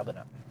Rica. Probably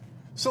not.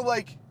 So,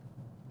 like,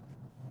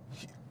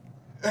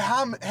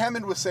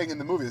 Hammond was saying in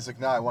the movie, it's like,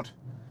 no, I want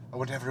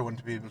everyone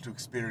to be able to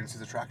experience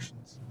these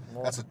attractions.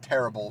 Well, that's a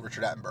terrible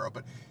Richard Attenborough,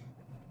 but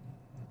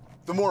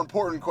the more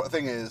important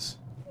thing is,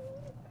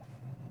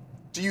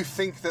 do you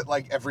think that,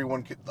 like,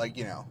 everyone could, like,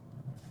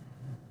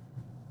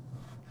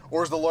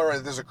 or is the lure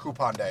there's a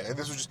coupon day?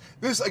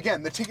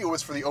 Again, the ticket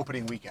was for the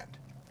opening weekend.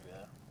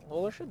 Yeah.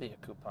 Well, there should be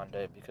a coupon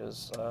day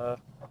because...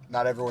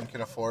 not everyone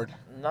can afford.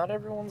 Not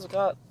everyone's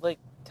got, like,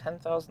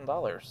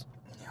 $10,000.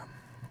 Yeah.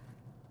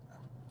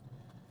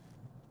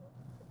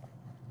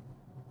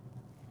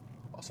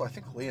 Also, I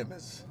think Liam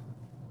is...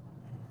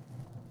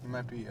 He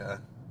might be,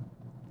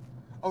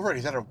 Oh, right,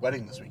 he's at a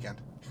wedding this weekend.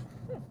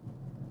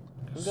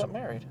 Who got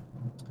married?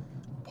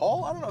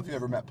 Paul? I don't know if you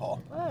ever met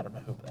Paul. I don't know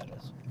who that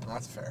is.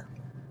 That's fair.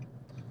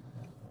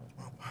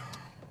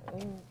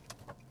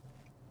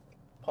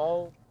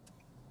 Paul?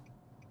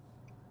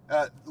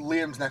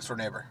 Liam's next door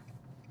neighbor.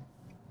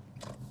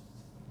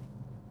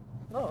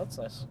 No, that's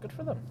nice. Good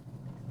for them.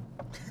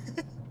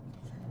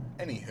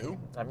 Anywho.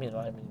 I mean,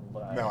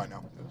 No, I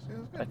know.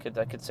 I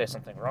could say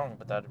something wrong,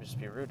 but that would just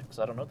be rude because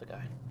I don't know the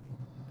guy.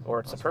 Or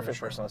it's the perfect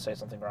person to say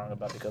something wrong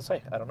about because,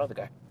 hey, I don't know the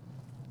guy.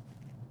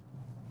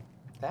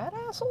 That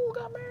asshole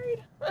got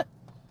married?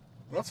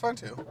 That's fine,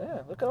 too.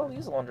 Yeah, look at all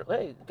these laundry...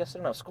 Hey, I guess they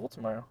don't have school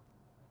tomorrow.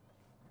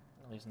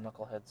 All these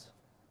knuckleheads.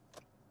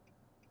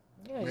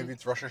 Yeah, Maybe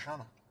it's Rosh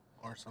Hashanah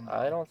or something.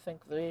 I don't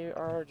think they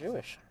are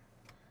Jewish.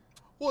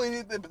 Well,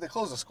 they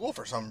closed the school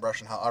for some not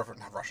Russian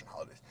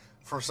holidays.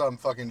 For some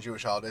fucking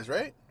Jewish holidays,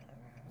 right?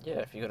 Yeah,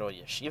 if you go to a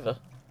yeshiva.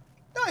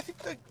 No, I think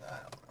I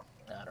don't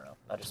know. I don't know.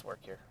 I just work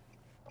here.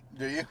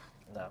 Do you?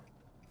 No.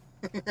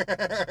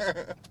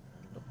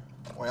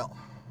 Well,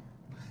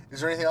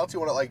 is there anything else you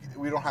want to, like,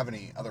 we don't have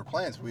any other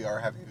plans. We are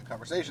having a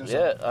conversation. So.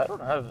 Yeah, I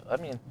don't have, I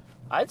mean,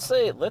 I'd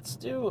say let's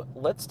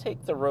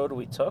take the road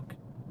we took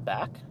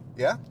back.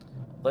 Yeah?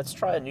 Let's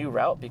try a new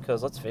route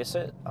because, let's face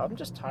it, I'm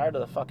just tired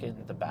of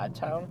the bad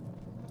town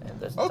and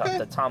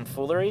the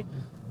tomfoolery.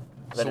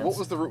 So what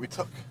was the route we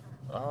took?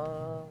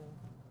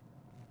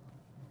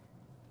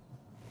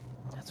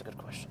 That's a good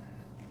question.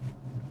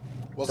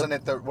 Wasn't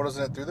it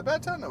through the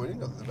bad town? No, we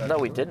didn't go through the bad town.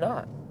 No, we did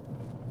not.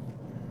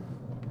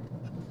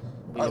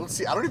 All right, let's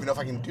see. I don't even know if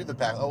I can do the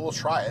back. Oh, we'll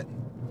try it.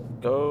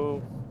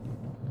 Go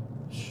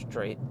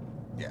straight.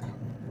 Yeah.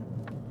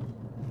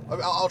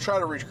 I'll try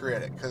to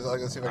recreate it because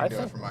let's see if I can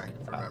do it from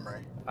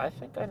memory. I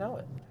think I know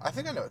it. I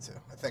think I know it too.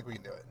 I think we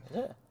can do it.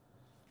 Yeah.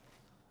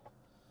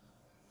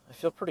 I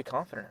feel pretty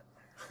confident.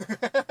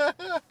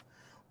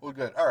 Well,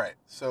 good. All right.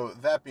 So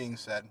that being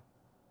said,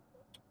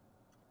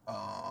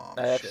 I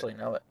actually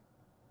know it.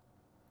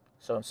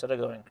 So instead of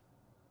going,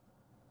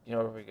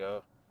 where we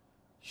go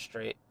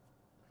straight,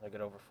 I get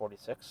over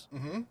 46.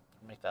 Mm-hmm.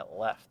 Make that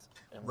left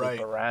and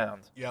loop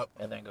around. Yep.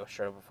 And then go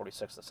straight over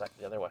 46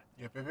 the other way.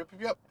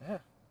 Yep. Yeah.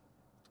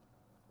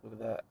 Look at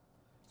that.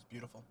 It's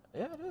beautiful.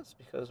 Yeah, it is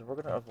because we're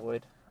gonna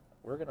avoid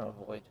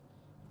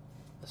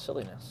the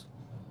silliness.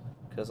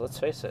 Because let's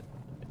face it,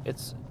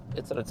 it's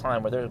at a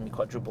time where they're gonna be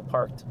quadruple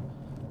parked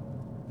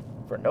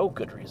for no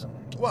good reason.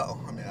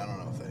 Well, I mean, I don't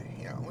know if they,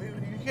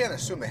 you can't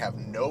assume they have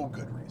no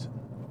good reason.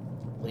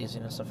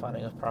 Laziness of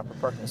finding a proper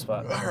parking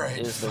spot right,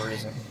 is the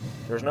reason.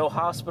 There's no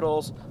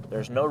hospitals.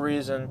 There's no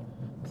reason.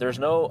 There's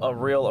no a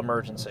real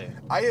emergency.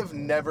 I have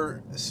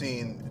never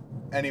seen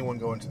anyone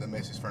go into the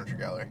Macy's Furniture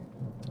Gallery.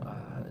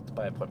 It's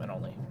by appointment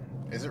only.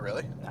 Is it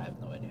really? I have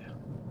no idea.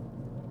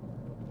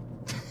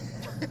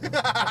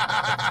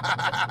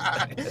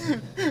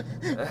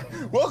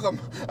 Welcome.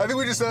 I think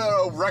we just set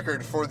a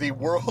record for the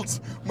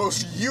world's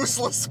most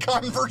useless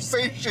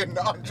conversation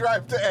on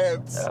Drive to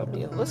Ants. I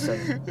mean,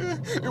 listen.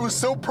 It was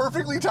so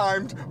perfectly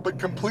timed, but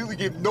completely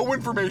gave no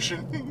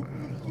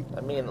information.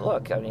 I mean,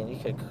 look. You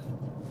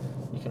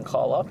can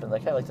call up and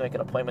like, hey, I'd like to make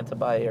an appointment to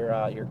buy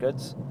your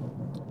goods.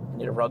 You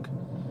need a rug.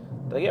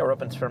 But yeah, we're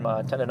open from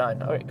 10 to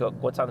 9. All right, go.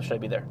 What time should I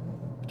be there?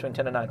 Between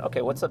 10 and 9.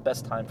 Okay, what's the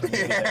best time for me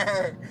to be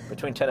there?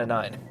 Between 10 and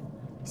 9.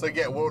 So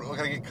yeah, what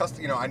can I get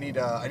custom? I need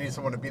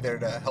someone to be there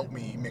to help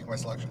me make my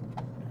selection.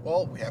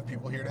 Well, we have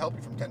people here to help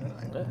you from 10 to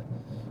 9. Yeah.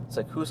 It's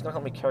like, who's gonna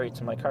help me carry it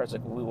to my car? It's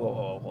like,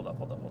 whoa, hold up.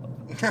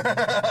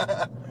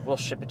 We'll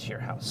ship it to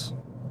your house.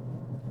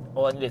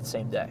 Well, I need it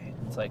same day.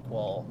 It's like,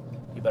 well,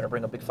 You better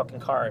bring a big fucking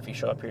car if you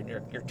show up here in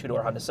your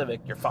 2-door Honda Civic.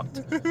 You're fucked.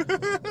 All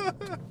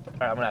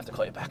right, I'm gonna have to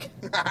call you back.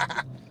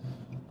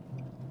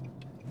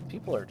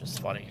 People are just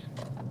funny.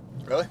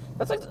 Really?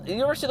 That's like,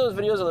 you ever see those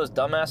videos of those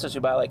dumbasses who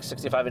buy like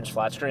 65-inch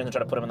flat screens and try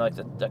to put them in like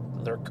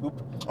their coupe?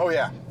 Oh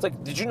yeah. It's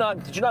like, did you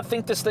not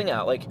think this thing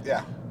out? Like,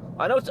 Yeah.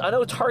 I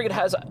know Target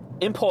has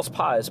impulse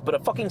pies, but a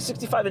fucking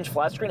 65-inch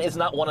flat screen is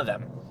not one of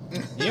them.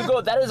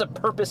 That is a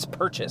purpose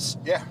purchase.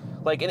 Yeah.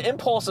 Like, an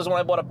impulse is when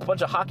I bought a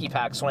bunch of hockey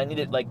packs when I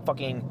needed like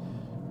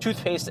fucking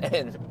toothpaste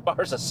and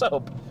bars of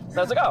soap. And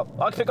I was like, oh,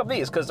 I'll pick up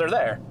these because they're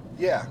there.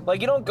 Yeah. Like,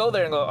 you don't go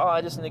there and go, oh,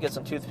 I just need to get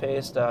some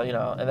toothpaste, and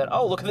then,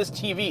 oh, look at this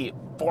TV,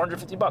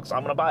 $450,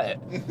 I'm gonna buy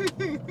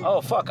it.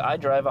 Oh, fuck, I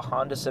drive a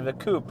Honda Civic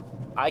Coupe.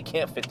 I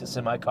can't fit this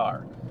in my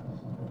car.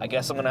 I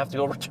guess I'm gonna have to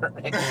go return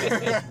it.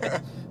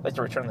 I'd like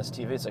to return this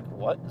TV. It's like,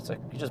 what? It's like,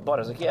 you just bought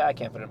it. I was like, yeah, I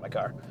can't fit it in my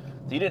car.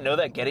 You didn't know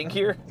that getting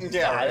here?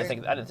 Yeah, I right?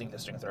 didn't think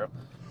this thing through.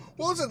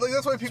 Well, listen, like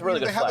that's why people really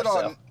they good have it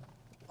flash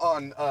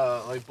on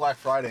like Black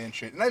Friday and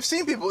shit. And I've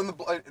seen people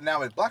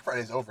now. Black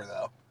Friday's over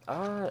though.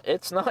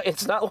 It's not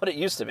what it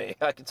used to be.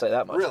 I can say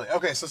that much. Really?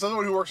 Okay, so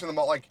someone who works in the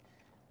mall, like,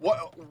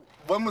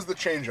 when was the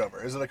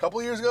changeover? Is it a couple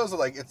of years ago? Is it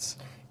like it's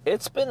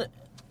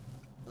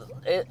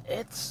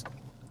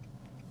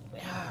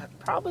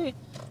probably,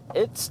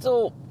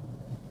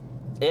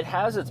 it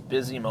has its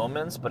busy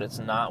moments, but it's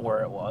not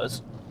where it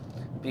was,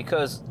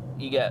 because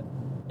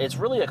it's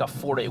really like a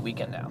 4-day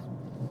weekend now.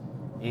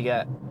 You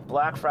get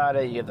Black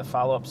Friday, you have the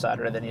follow-up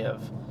Saturday, then you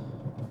have,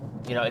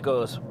 it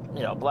goes,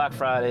 Black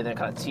Friday, then it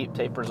kind of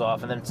tapers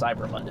off, and then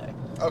Cyber Monday.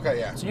 Okay,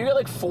 yeah. So you get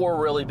like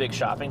 4 really big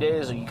shopping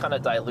days, and you kind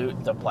of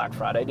dilute the Black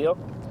Friday deal.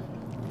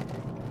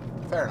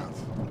 Fair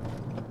enough.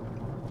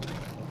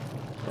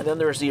 And then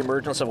there's the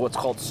emergence of what's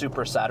called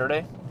Super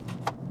Saturday,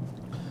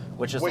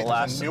 which is Wait, the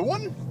last. there's a new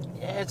one?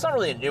 Yeah, it's not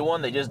really a new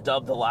one. They just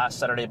dubbed the last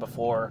Saturday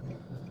before,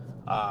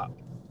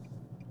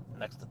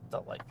 next to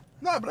the like.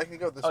 No, but I can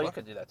go this way. Oh, you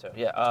could do that too.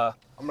 Yeah.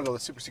 I'm gonna go the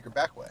super secret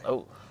back way.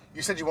 Oh.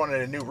 You said you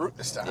wanted a new route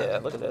this time. Yeah.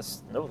 Look at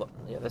this. No.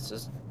 Yeah. This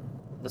is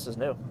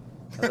new.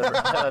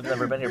 I've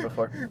never been here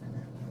before.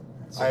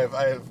 So,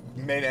 I have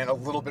made Ann a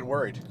little bit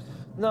worried.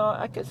 No,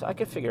 I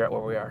could figure out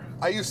where we are.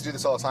 I used to do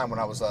this all the time when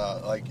I was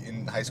like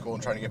in high school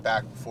and trying to get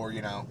back before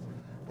when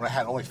I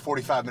had only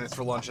 45 minutes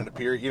for lunch in a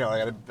period. I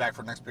got to be back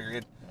for the next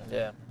period.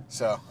 Yeah.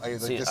 So I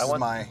went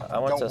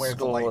don't to wear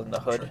school the light in the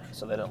hood, trick.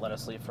 so they didn't let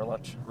us leave for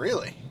lunch.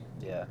 Really?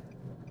 Yeah.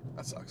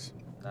 That sucks.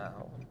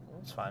 No,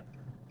 it's fine.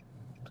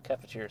 The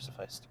cafeteria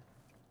sufficed.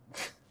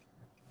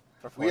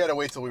 We had to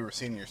wait till we were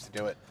seniors to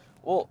do it.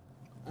 Well,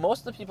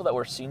 most of the people that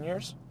were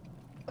seniors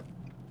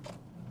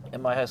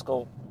in my high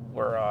school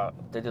were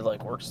they did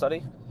like work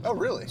study. Oh,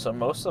 really? So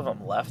most of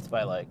them left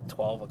by like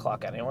 12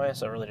 o'clock anyway,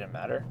 so it really didn't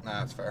matter.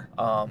 Nah, that's fair.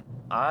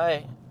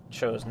 I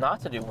chose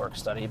not to do work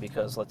study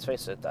because, let's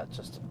face it, that's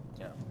just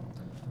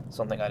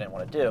something I didn't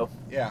want to do.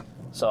 Yeah.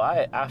 So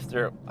I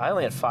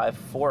only had 4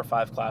 or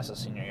 5 classes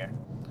senior year,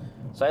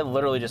 so I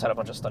literally just had a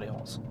bunch of study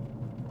halls.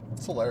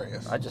 It's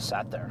hilarious. I just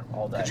sat there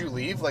all day. Did you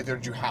leave? Like, or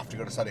did you have to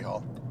go to study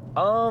hall?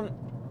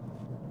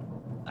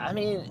 I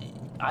mean,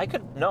 I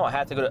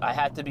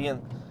had to be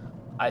in.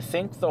 I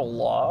think the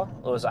law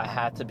was I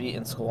had to be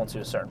in school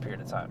until a certain period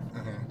of time.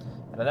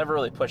 Mm-hmm. And I never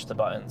really pushed the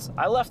buttons.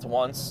 I left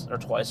once or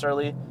twice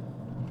early.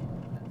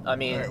 I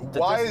mean, Right.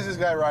 Why is this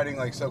guy riding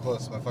like so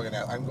close to my fucking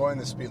house? I'm going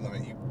the speed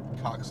limit, you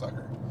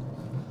cocksucker.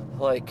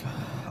 Like,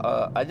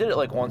 I did it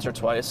like once or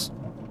twice.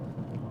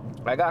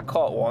 I got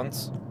caught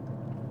once,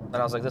 and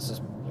I was like,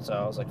 so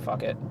I was like,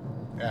 fuck it.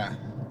 Yeah.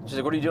 She's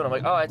like, what are you doing? I'm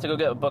like, oh, I had to go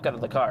get a book out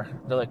of the car.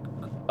 They're like,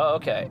 oh,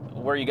 okay,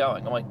 where are you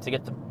going? I'm like, to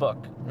get the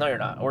book. No, you're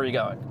not. Where are you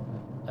going?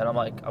 And I'm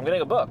like, I'm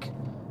getting a book.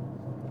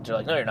 They're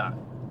like, no, you're not.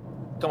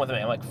 Come with me.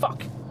 I'm like,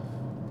 fuck.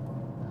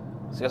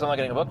 So I guess I'm not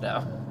getting a book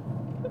now.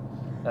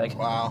 Like,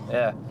 Wow.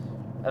 Yeah.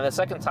 And the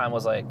second time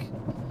was like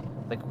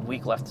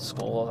week left to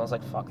school. And I was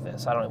like, fuck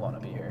this. I don't even want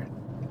to be here.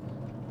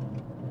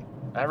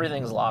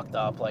 Everything's locked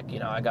up. Like,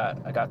 I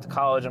got the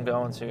college I'm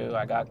going to.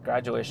 I got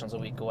graduation's a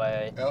week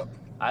away. Yep.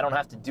 I don't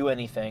have to do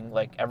anything.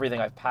 Like, everything,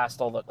 I've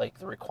passed all the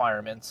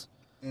requirements.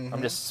 Mm-hmm.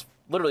 I'm just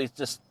literally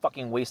just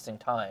fucking wasting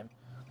time.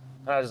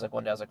 And I was just like,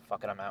 one day I was like,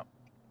 fuck it, I'm out.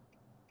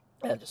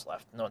 And I just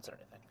left. No one said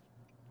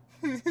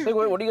anything. Like,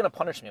 wait, what are you going to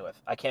punish me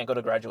with? I can't go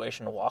to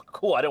graduation to walk?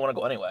 Cool, I didn't want to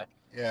go anyway.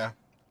 Yeah.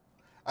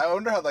 I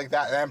wonder how like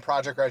that and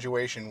project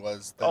graduation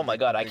was. Oh my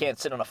god, I couldn't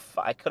sit in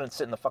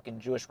the fucking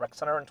Jewish rec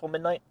center until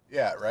midnight.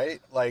 Yeah,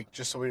 right? Like,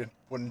 just so we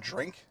wouldn't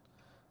drink?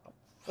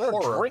 We were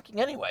Horror.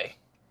 drinking anyway.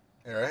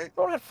 Yeah, right?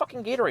 Everyone had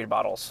fucking Gatorade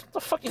bottles. What the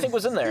fuck do you think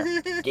was in there?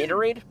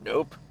 Gatorade?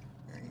 Nope.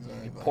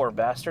 You poor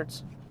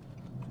bastards.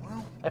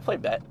 Well, I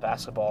played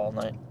basketball all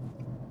night.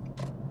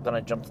 Then I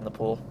jumped in the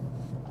pool.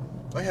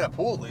 I had a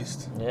pool at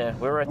least. Yeah,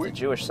 we were at the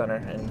Jewish Center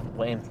in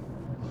Wayne.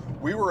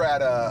 We were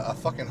at a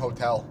fucking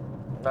hotel.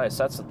 Nice.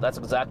 That's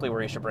exactly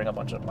where you should bring a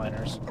bunch of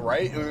minors.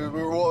 Right? We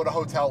were at a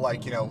hotel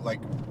like,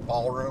 like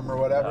ballroom or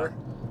whatever.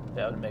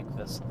 Yeah, I would make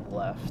this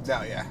left.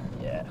 No, yeah.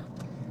 Yeah.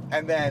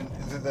 And then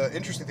the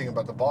interesting thing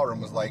about the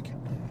ballroom was like,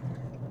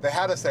 they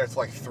had us there till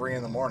like 3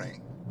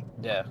 a.m.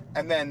 Yeah.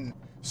 And then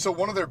So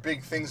one of their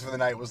big things for the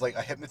night was like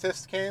a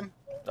hypnotist came.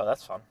 Oh,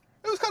 that's fun.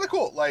 It was kind of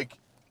cool. Like,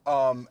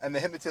 and the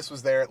hypnotist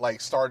was there.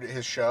 Like, started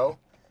his show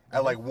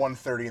at like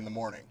 1:30 in the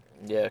morning.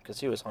 Yeah, because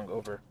he was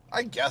hungover.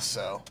 I guess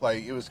so.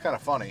 Like, it was kind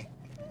of funny.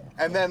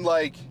 And then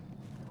like,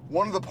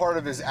 one of the part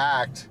of his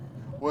act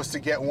was to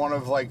get one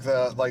of like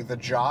the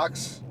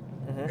jocks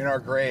in our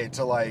grade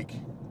to like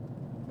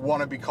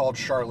want to be called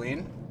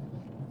Charlene.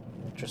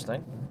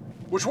 Interesting.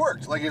 Which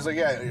worked. Like, he was like,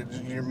 yeah,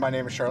 my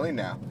name is Charlene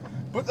now.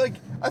 But, like,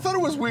 I thought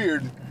it was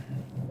weird.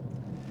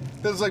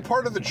 Because, like,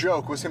 part of the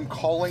joke was him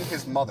calling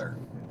his mother.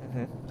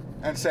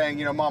 And saying,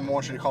 you know, Mom, I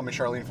want you to call me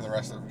Charlene for the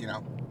rest of, you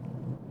know,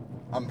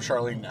 I'm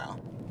Charlene now.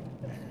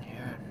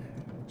 Yeah.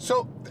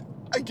 So,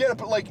 I get it,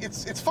 but, like,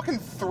 it's fucking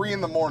 3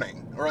 in the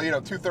morning. Or, you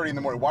know, 2:30 in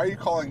the morning. Why are you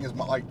calling his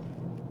mom? Like,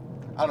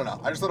 I don't know.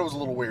 I just thought it was a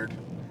little weird.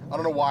 I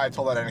don't know why I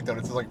told that anecdote.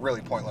 It's, like,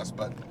 really pointless,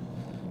 but...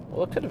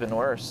 Well, it could have been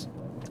worse.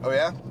 Oh,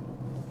 yeah?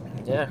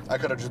 Yeah. I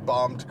could have just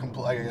bombed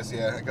completely. I guess,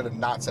 yeah. I could have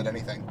not said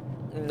anything.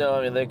 No,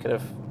 I mean they could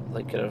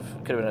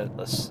have been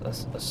a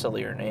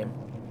sillier name.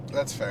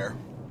 That's fair.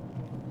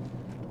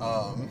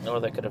 Or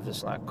they could have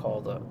just not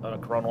called a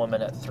grown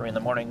woman at 3 in the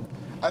morning.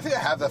 I think I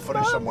have that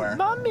footage somewhere.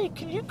 Mommy,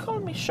 can you call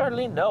me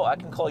Charlene? No, I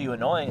can call you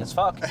annoying as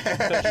fuck.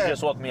 Because you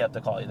just woke me up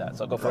to call you that.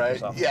 So go fuck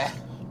yourself.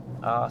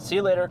 Yeah. See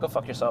you later. Go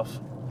fuck yourself.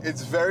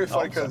 It's very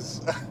funny because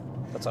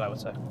That's what I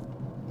would say.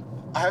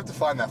 I have to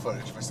find that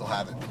footage if I still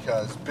have it,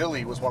 because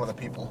Billy was one of the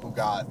people who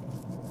got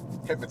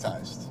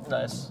hypnotized.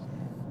 Nice.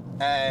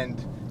 And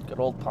Good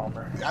old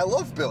Palmer. I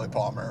love Billy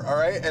Palmer, all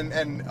right? And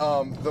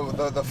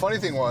the funny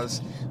thing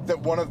was that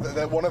one of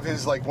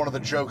the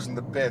jokes in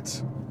the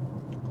bit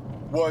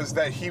was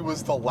that he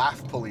was the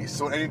laugh police.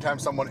 So anytime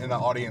someone in the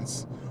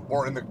audience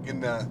or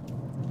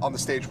on the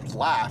stage would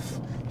laugh,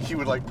 he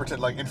would like pretend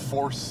like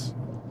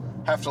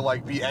have to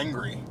like be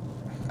angry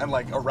and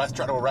like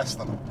try to arrest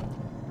them.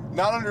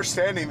 Not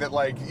understanding that,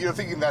 like, you know,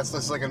 thinking that's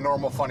just like a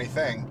normal funny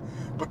thing.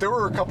 But there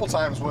were a couple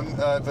times when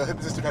the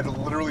hypnotist had to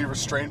literally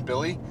restrain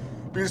Billy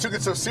because he took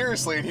it so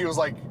seriously, and he was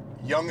like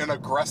young and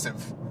aggressive.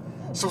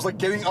 So it was like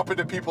getting up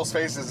into people's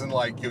faces and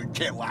like, you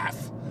can't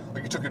laugh.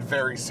 Like, he took it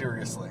very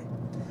seriously.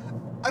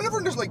 I never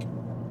understood, like...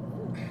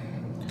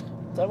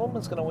 That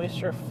woman's gonna waste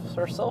her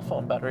cell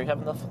phone battery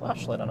having the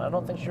flashlight on. I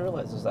don't think she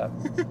realizes that.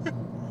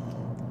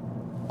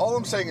 All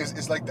I'm saying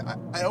is like,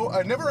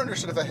 I never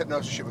understood if that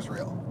hypnosis shit was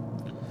real.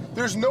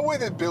 There's no way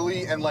that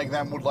Billy and like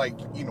them would like,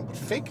 you know, would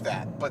fake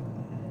that, but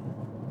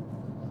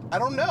I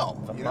don't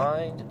know. The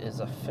mind is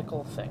a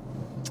fickle thing.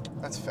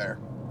 That's fair.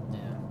 Yeah.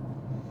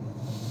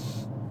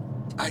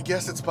 I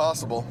guess it's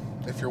possible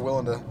if you're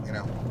willing to, you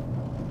know.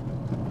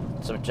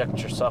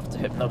 Subject yourself to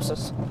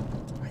hypnosis?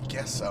 I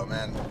guess so,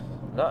 man.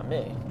 Not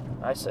me.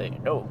 I say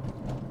no.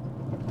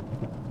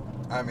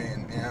 I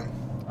mean, yeah.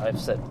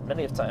 I've said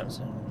many of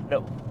times,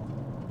 no.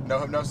 No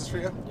hypnosis for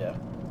you? Yeah.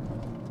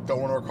 Don't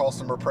want to recall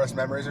some repressed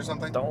memories or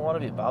something? Don't want to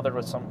be bothered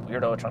with some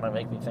weirdo trying to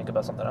make me think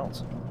about something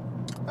else.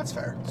 That's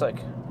fair. It's like,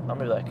 I'm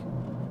gonna be like,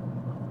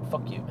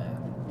 fuck you, man.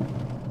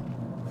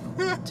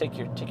 take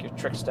your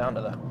tricks down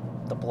to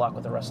the block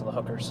with the rest of the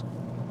hookers.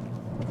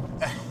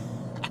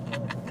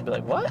 Be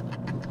like, what?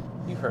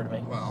 You heard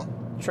me. Well.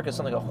 Trick is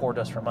something a whore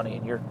does for money,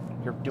 and you're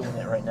doing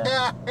it right now.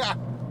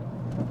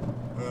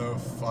 Oh,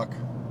 fuck.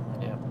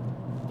 Yeah.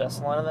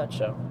 Best line of that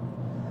show.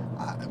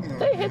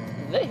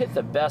 They hit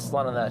the best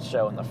line of that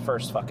show in the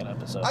first fucking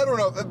episode. I don't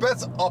know.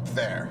 That's up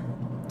there.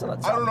 It's on the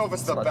top, I don't know if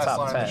it's the best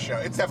line 10. of the show.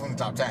 It's definitely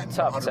the top 10.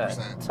 Top 100%.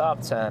 10.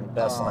 Top 10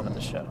 best line of the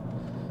show.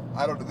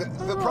 I don't.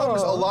 The problem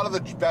is a lot of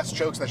the best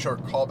jokes in that show are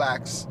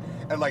callbacks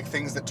and like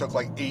things that took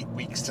like 8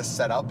 weeks to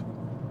set up.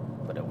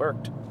 But it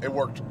worked. It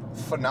worked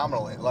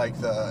phenomenally. Like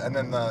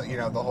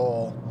the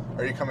whole,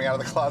 are you coming out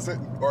of the closet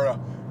or are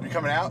you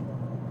coming out?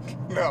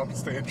 No, I'm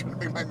staying trying to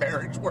make my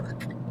marriage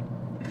work.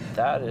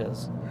 That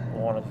is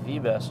one of the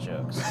best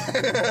jokes.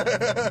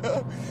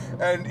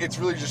 And it's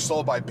really just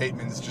sold by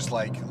Bateman's just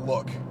like,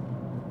 look.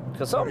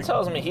 Because something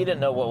tells me he didn't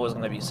know what was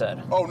going to be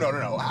said. Oh, no.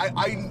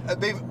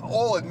 They've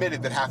all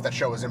admitted that half that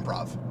show is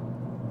improv.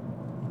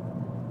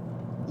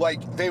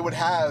 Like, they would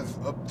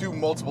do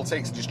multiple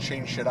takes and just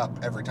change shit up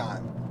every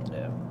time.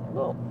 Yeah.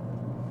 Well,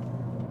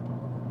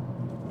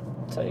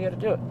 that's how you got to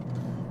do it.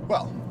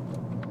 Well.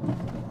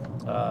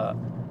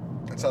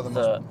 That's how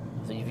the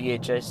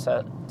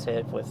VHS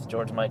tape with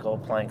George Michael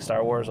playing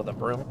Star Wars with a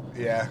broom.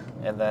 Yeah.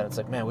 And then it's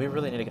like, man, we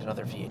really need to get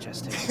another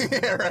VHS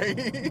tape. Yeah,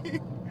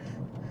 right?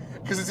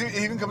 Because it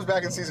even comes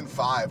back in season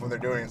 5 when they're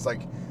doing it. It's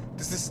like,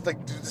 does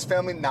this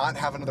family not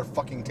have another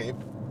fucking tape?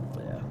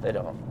 Yeah, they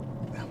don't.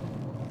 No.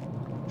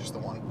 Just the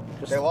one.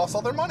 They lost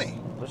all their money.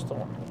 Just the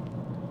one.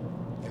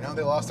 You know,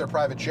 they lost their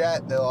private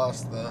jet. They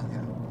lost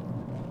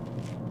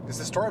It's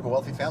the story of a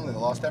wealthy family that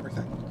lost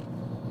everything.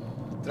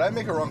 Did I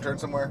make a wrong turn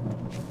somewhere?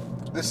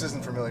 This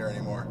isn't familiar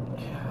anymore.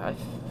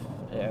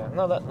 Yeah,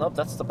 no,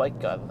 that's the bike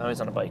guy. Now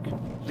he's on a bike.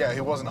 Yeah,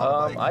 he wasn't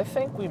on a bike. I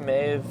think we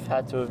may have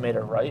had to have made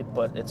a right,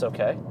 but it's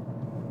okay.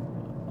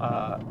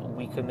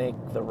 We could make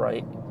the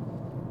right.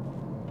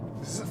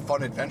 This is a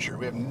fun adventure.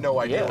 We have no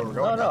idea where we're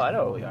going. No, I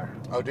know where we are.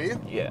 Oh, do you?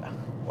 Yeah.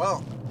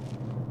 Well,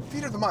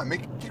 theater of the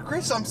mind.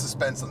 Create some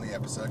suspense on the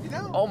episode, you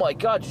know? Oh my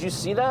god, did you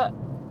see that?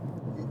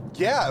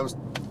 Yeah, it was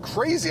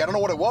crazy. I don't know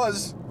what it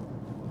was.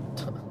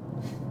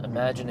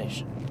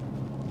 Imagination.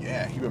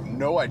 Yeah, you have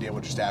no idea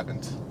what just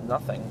happened.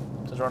 Nothing.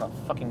 Because we're on a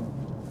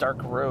fucking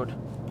dark road.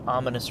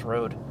 Ominous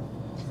road.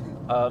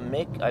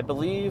 I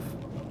believe,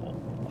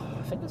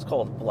 I think it's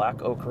called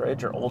Black Oak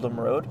Ridge or Oldham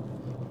Road.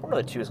 One of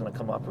the two is going to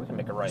come up. We can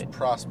make it right. There's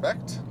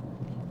Prospect.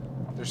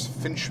 There's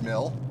Finch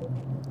Mill.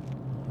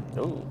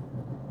 Ooh.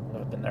 I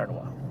haven't been there in a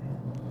while.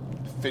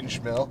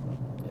 Finch Mill.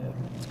 Yeah,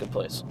 it's a good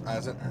place.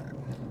 Is it? All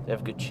right. They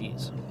have good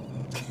cheese.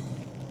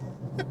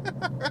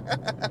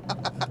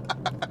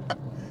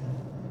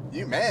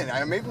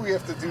 Maybe we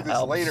have to do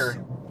this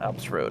later.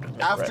 Alps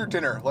Road. After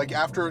dinner. Like,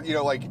 after,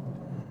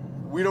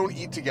 we don't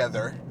eat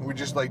together. We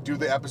just, do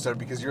the episode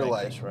because you're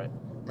Make this right.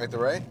 Make the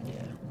right?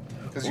 Yeah.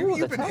 Because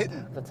you've been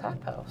hitting. The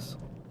tap house.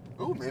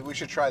 Ooh, maybe we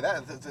should try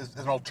that as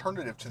an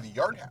alternative to the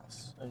Yard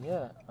House.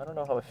 Yeah, I don't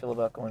know how I feel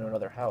about going to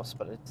another house,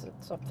 but it's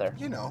up there.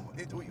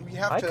 We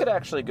have I to... could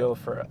actually go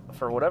for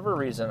whatever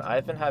reason.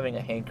 I've been having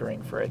a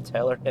hankering for a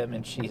Taylor ham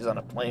and cheese on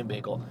a plain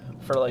bagel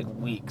for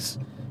weeks,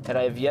 and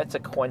I have yet to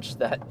quench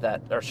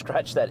that or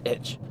scratch that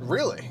itch.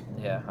 Really?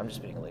 Yeah, I'm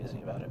just being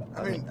lazy about it.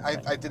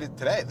 I did it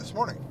this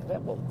morning. Yeah,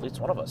 well, at least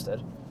one of us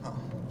did. Oh.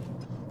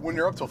 When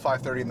you're up till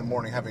 5:30 in the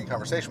morning having a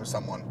conversation with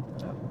someone,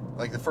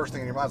 the first thing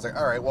in your mind is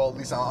all right, well, at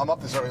least I'm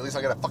up this early. At least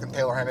I get a fucking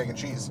Taylor ham, egg, and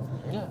cheese.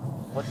 Yeah.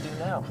 What do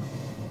now?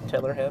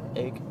 Taylor ham,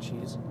 egg,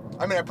 cheese.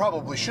 I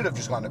probably should have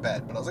just gone to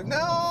bed, but I was like,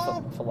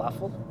 no.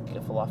 Falafel? Get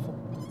a falafel?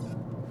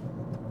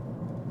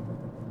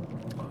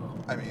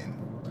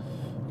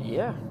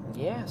 Yeah.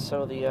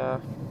 So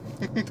the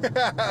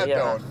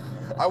Don't.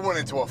 I went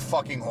into a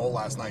fucking hole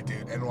last night,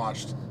 dude, and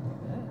watched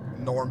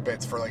Norm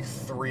Bits for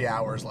 3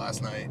 hours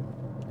last night.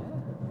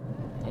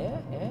 Yeah.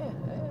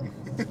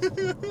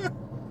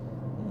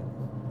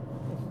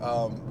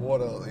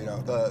 What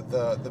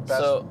the best.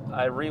 So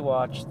I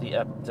rewatched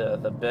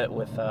the bit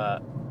with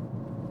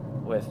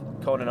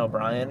Conan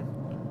O'Brien.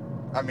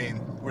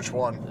 Which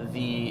one?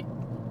 The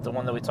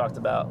one that we talked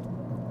about.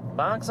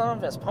 Box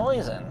office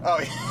poison. Oh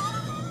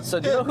yeah.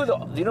 So do you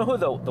know who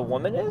the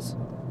woman is?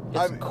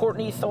 It's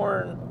Courtney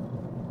Thorne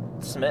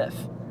Smith.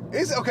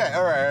 Is okay.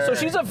 All right. So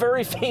she's a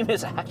very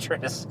famous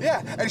actress.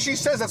 Yeah, and she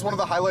says that's one of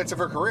the highlights of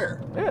her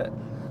career. Yeah.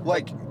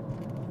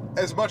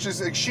 As much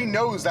as she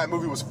knows that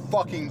movie was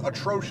fucking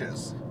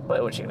atrocious.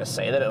 But was she gonna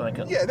say that?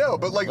 Yeah, no,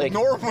 but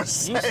Norm was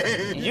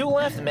saying. You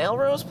left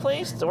Melrose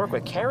Place to work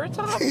with Carrot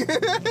Top?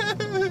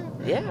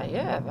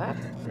 Yeah,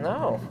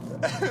 no.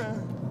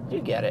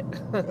 You get it.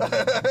 But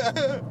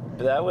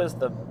that was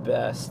the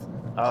best.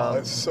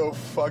 It's so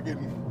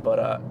fucking.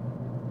 But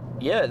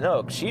yeah,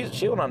 no, she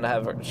went on to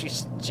have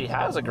she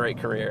has a great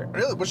career.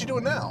 Really? What's she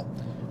doing now?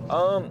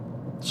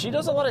 She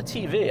does a lot of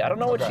TV. I don't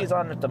know what she's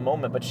on at the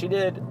moment, but she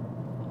did.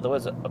 There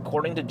was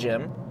According to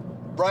Jim.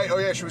 Right. Oh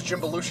yeah, she was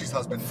Jim Belushi's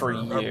husband for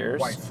years.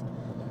 Wife.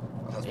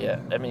 Yeah,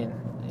 I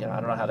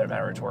don't know how their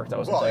marriage worked. I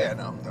wasn't well, there.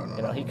 Yeah,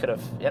 no. He could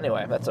have.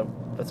 Anyway, that's a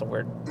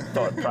weird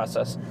thought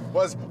process.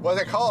 Was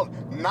it called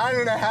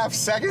 9.5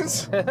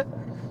 seconds?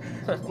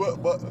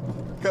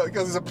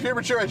 Because it's a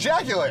premature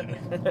ejaculate.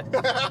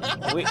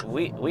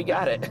 we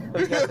got it.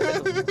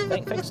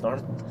 Thanks,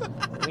 Norm.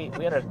 We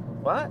had a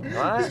what?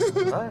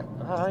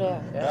 Oh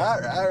yeah.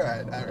 All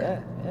right.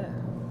 Yeah.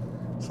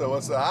 So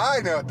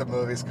I know what the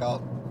movie's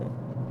called.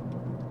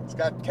 It's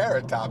got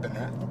Carrot Top in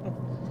there.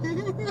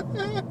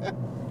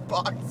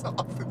 Box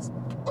office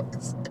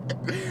poison.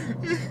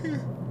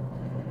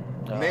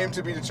 Name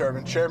to be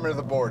determined. Chairman of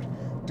the board.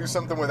 Do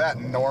something with that,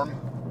 Norm.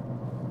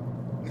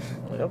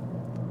 Yep.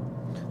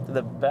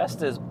 The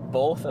best is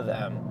both of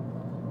them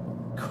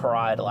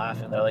cried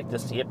laughing. They're like,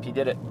 "This, yep, he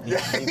did it."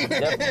 Yep.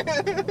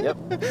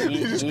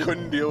 He just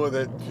couldn't deal with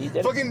it. He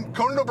did. Fucking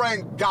Conan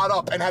O'Brien got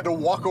up and had to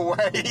walk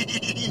away.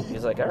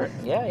 He's like, "All right,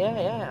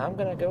 yeah. I'm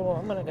gonna go.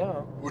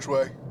 Which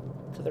way?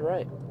 To the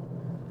right.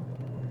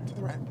 To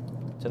the right.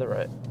 To the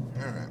right.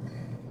 All right.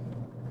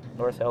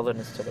 North Eldon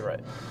is to the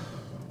right.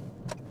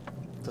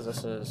 Because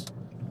this is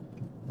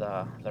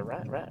the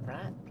Rat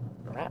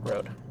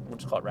Road. We'll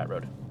just call it Rat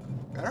Road.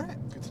 All right,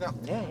 good to know.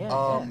 Yeah.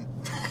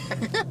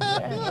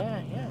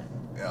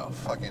 Yeah,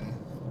 fucking.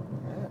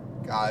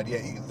 God,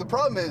 yeah. The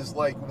problem is,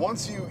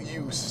 once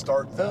you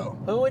start, though.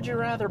 Who would you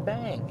rather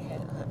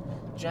bang?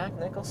 Jack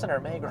Nicholson or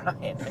Meg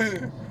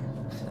Ryan?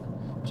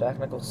 Jack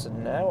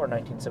Nicholson now or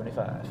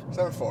 1975?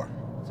 74.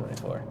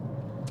 74.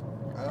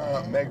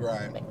 Meg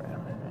Ryan. Meg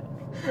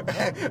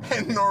Ryan.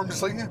 And Norm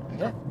just like,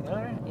 yeah, all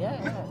right,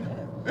 yeah.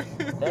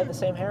 They had the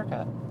same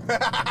haircut.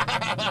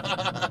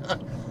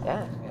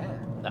 Yeah.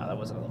 No, that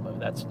wasn't a little movie.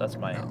 That's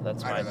my 2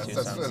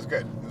 cents. That's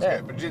good.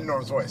 Good, but you did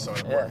Norm's voice, so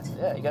it worked.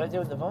 Yeah, you got to do it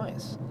with the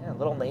voice. Yeah, a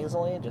little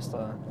nasally, just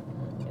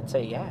and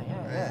say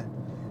yeah.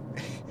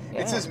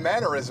 It's his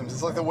mannerisms.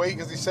 It's like the way,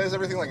 because he says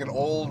everything like an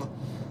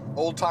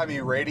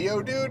old-timey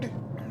radio dude.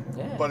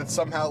 Yeah. But it's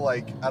somehow I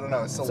don't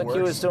know. It's like he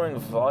was doing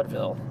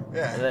vaudeville.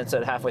 Yeah. And then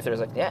said halfway through, he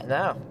was like, yeah,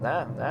 no,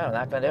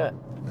 not gonna do it.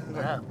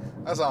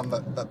 That's on the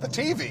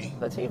TV.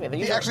 The TV.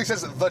 He actually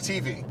says the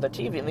TV. The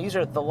TV, and these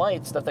are the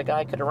lights that the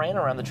guy could have ran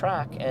around the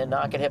track and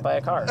not get hit by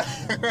a car.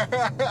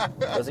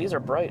 Because these are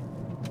bright.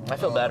 I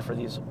feel bad for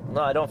these.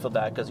 No, I don't feel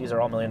bad because these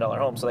are all $1 million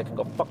homes, so they can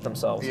go fuck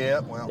themselves. Yeah,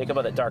 well. They can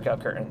buy the dark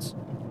out curtains.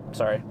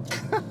 Sorry.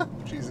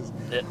 Jesus.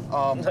 Yeah.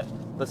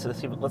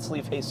 Let's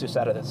leave Jesus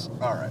out of this.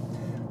 All right,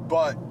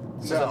 but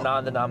this is a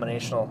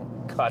non-denominational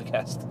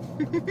podcast.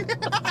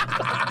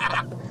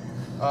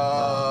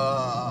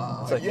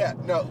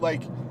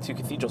 Two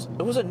cathedrals.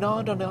 It was a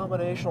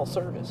non-denominational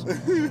service.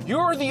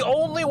 You're the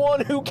only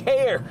one who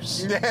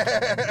cares.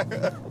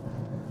 The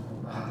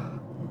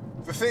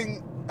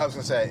thing I was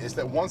gonna say is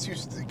that once you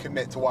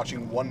commit to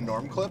watching one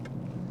Norm clip,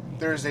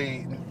 there's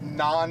a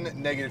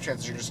non-negative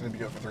chance that you're just gonna be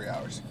doing it for 3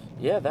 hours.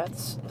 Yeah,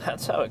 that's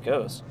how it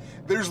goes.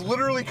 There's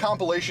literally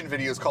compilation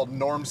videos called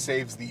Norm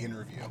Saves the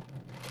Interview.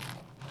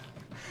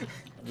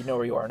 You know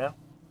where you are now?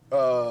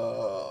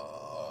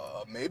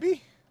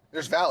 Maybe?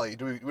 There's Valley.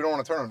 We don't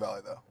want to turn on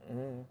Valley, though.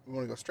 Mm. We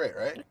want to go straight,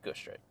 right? Go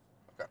straight.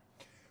 Okay.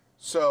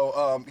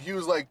 So, he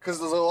was like, because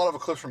there's a lot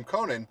of clips from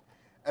Conan,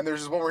 and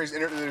there's this one where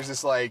there's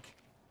this, like,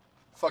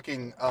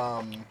 fucking,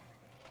 female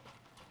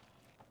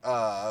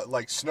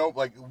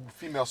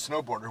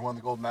snowboarder who won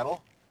the gold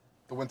medal,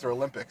 the Winter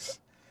Olympics.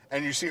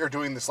 And you see her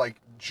doing this, like,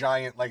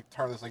 giant, like,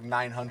 turn that's, like,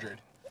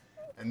 900.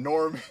 And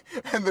Norm,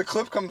 and the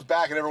clip comes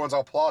back and everyone's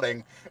all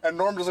applauding, and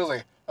Norm just looks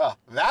like, oh,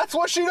 that's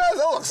what she does?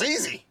 That looks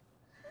easy.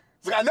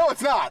 It's like, I know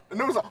it's not. I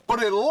know it's not,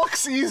 but it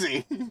looks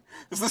easy.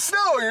 It's the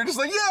snow, and you're just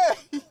like,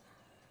 yay!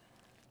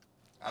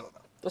 I don't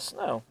know. The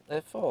snow,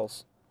 it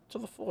falls to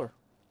the floor.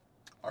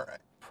 All right.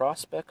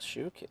 Prospects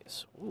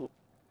Showcase. Ooh.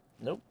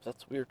 Nope,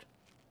 that's weird.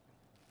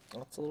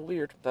 That's a little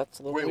weird.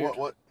 Wait,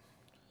 what?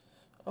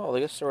 Oh,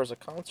 I guess there was a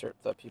concert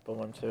that people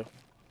went to.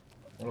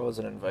 I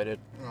wasn't invited.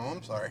 No,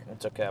 I'm sorry.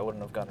 It's okay, I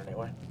wouldn't have gone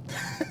anyway.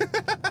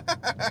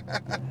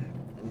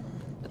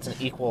 It's an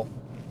equal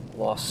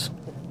loss.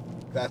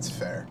 That's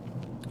fair.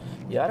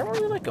 Yeah, I don't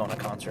really like going to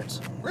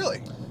concerts.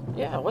 Really?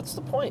 Yeah, what's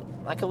the point?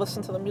 I could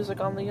listen to the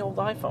music on the old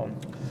iPhone.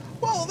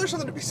 Well, there's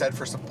something to be said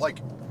for some, like,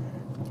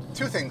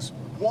 two things.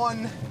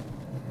 One,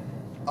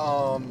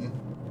 I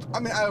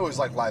mean, I always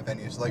like live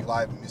venues,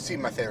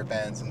 seeing my favorite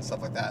bands and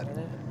stuff like that.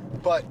 Yeah.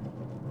 But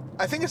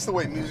I think it's the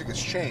way music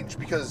has changed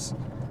because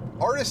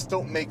artists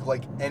don't make,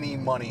 like, any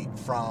money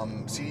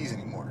from CDs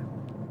anymore.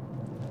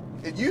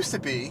 It used to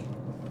be...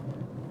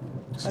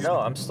 I know,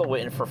 I'm still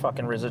waiting for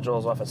fucking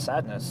residuals off of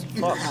Sadness.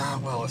 Fuck.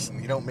 Well,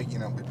 listen, you don't make,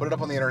 they put it up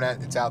on the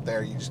internet, it's out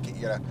there, you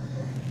gotta...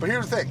 But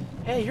here's the thing.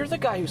 Hey, you're the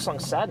guy who sung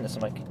Sadness.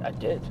 I'm like, I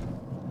did.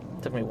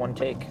 It took me one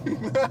take.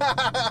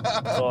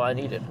 That's all I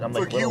needed. I'm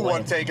like, took you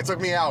one take, it took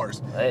me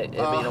hours. Hey,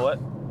 but you know what?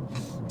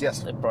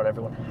 Yes. It brought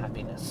everyone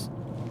happiness.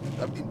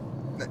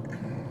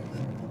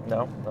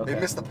 No? Okay. They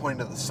missed the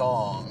point of the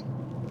song.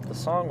 The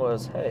song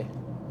was, hey,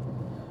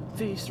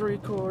 these three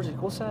chords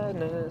equal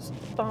sadness.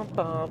 Bum,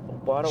 bum.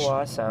 Why do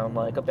I sound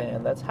like a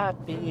band that's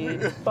happy?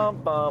 Bum,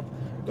 bum.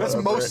 That's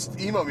most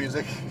emo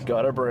music.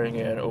 Gotta bring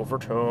in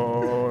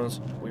overtones.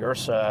 We are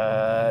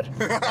sad.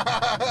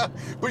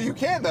 But you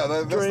can,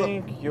 though.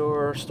 Drink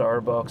your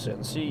Starbucks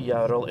in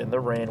Seattle in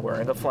the rain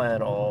wearing a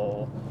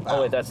flannel.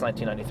 Oh, wait, that's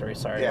 1993.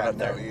 Sorry, yeah, right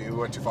no, there. You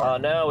went too far.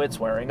 No, it's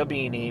wearing a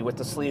beanie with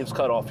the sleeves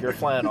cut off your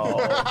flannel.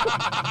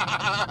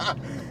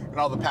 And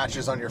all the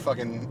patches on your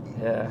fucking...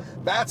 Yeah.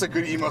 That's a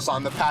good emo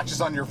song, the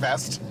patches on your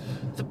vest.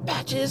 The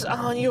patches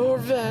on your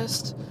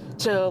vest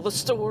tell the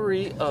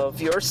story of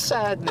your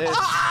sadness.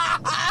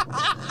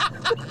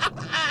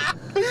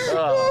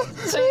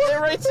 See, it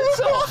writes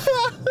itself.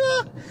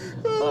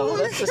 Oh,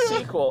 that's a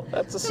sequel.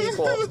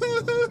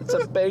 It's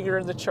a banger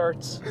in the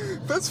charts.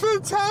 That's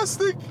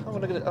fantastic.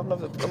 I'm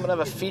gonna have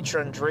a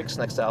feature on Drake's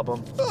next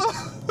album.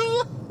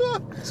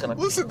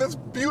 Listen,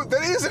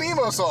 that is an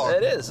emo song.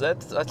 It is.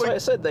 That's why I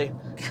said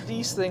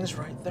these things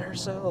write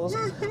themselves.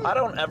 I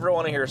don't ever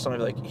want to hear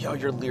somebody be like, yo,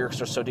 your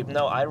lyrics are so deep.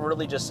 No, I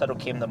really just said what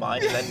came to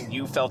mind, and then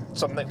you felt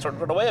something sort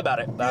of way about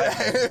it.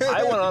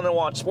 I went on and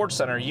watched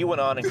SportsCenter. You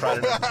went on and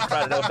cried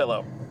at a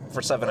pillow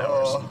for 7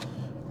 hours.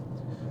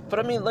 But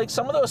I mean, like,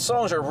 some of those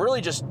songs are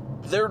really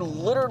they're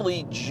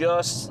literally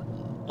just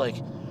like,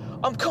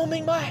 I'm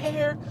combing my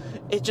hair,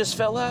 it just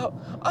fell out,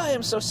 I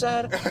am so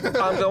sad,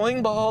 I'm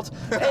going bald,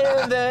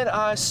 and then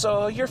I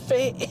saw your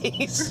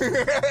face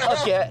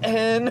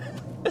again.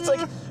 It's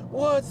like,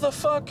 what the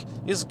fuck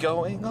is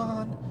going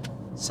on?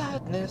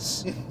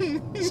 Sadness.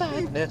 It's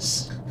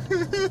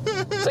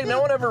like no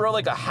one ever wrote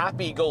like a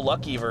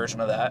happy-go-lucky version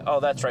of that. Oh,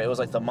 that's right, it was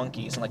like the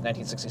Monkees in like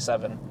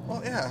 1967.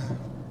 Well, yeah.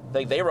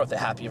 They wrote the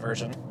happy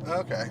version.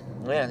 Okay.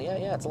 Yeah,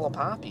 it's a little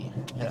poppy,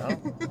 you know?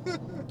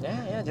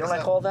 Yeah, do you know what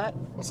I call that?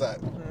 What's that?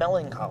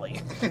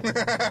 Melancholy.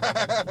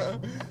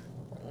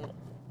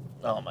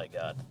 Oh my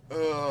god.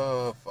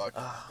 Oh, fuck.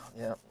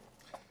 Yeah.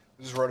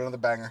 I just wrote another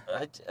banger.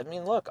 I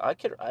mean, look, I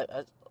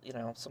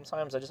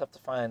sometimes I just have to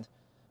find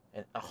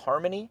a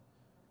harmony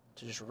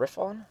to just riff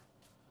on.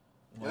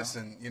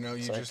 Listen, you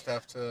just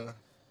have to...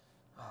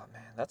 Oh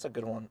man, that's a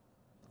good one.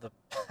 The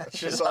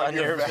patches Just on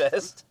your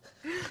vest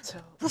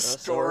Tell The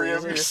story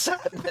of your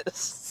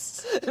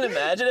sadness. And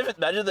imagine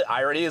the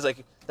irony is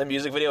like the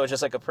music video is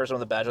just like a person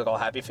with a badge, like all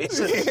happy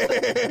faces.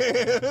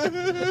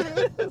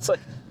 It's like,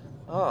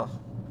 oh,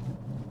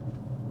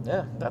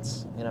 yeah,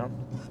 that's, you know,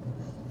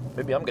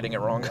 maybe I'm getting it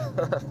wrong.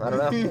 I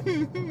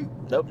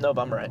don't know. Nope,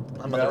 I'm right.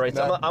 I'm on the right.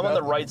 I'm on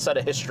the right side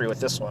of history with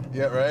this one.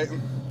 Yeah, right.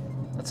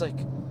 It's like,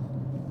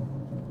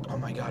 oh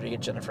my God, you get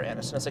Jennifer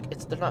Aniston. It's like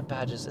they're not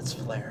badges. It's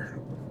flair.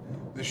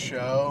 The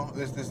show,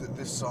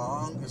 this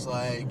song is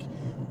like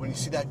when you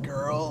see that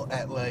girl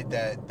at like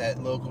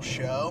that local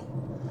show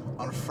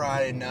on a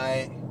Friday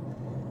night,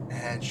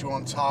 and she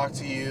won't talk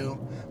to you,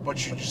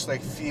 but you just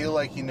like feel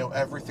like you know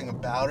everything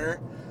about her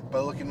by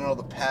looking at all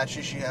the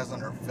patches she has on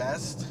her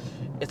vest.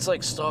 It's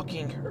like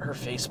stalking her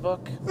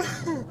Facebook,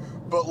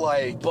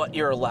 but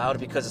you're allowed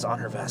because it's on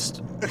her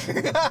vest.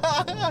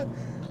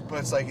 But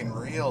it's like in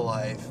real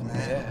life,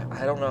 man. Yeah,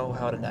 I don't know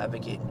how to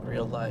navigate in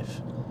real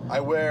life. I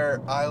wear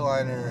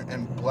eyeliner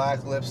and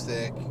black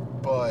lipstick,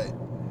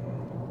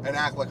 and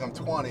act like I'm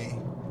 20,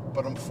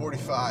 but I'm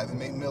 45 and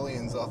make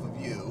millions off of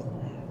you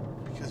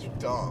because you're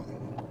dumb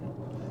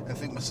and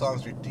think my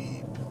songs are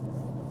deep.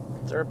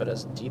 They're but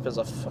as deep as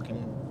a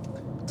fucking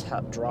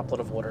droplet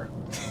of water.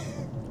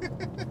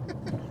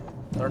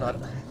 They're not.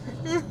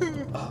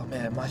 Oh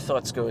man, my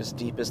thoughts go as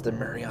deep as the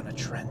Mariana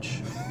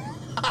Trench.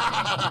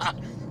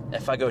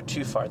 If I go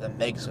too far, then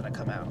Meg's gonna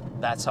come out.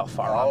 That's how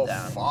far I'm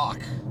down. Oh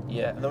fuck!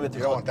 Yeah, and then we have to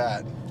You don't want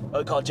that.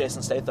 We call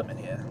Jason Statham in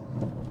here.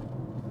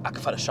 I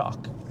could fight a shark.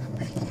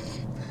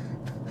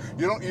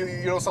 You don't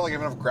sound like you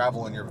have enough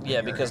gravel in your.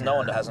 Yeah, because no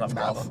one has enough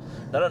gravel.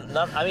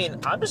 No. I mean,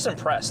 I'm just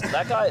impressed.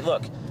 That guy.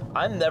 Look,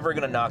 I'm never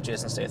gonna knock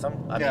Jason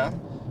Statham. I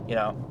mean, you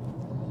know,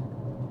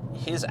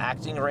 his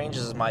acting range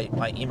is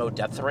my emo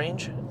depth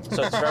range.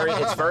 So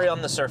it's very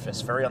on the surface.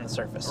 Very on the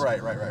surface.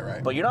 Right.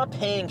 But you're not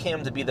paying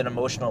him to be the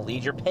emotional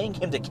lead. You're paying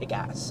him to kick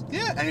ass.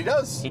 Yeah, and he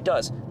does. He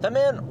does. That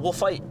man will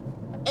fight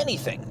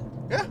anything.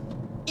 Yeah.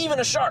 Even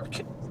a shark.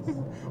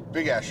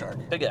 Big ass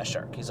shark. Big ass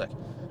shark. He's like,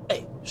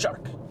 hey,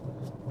 shark.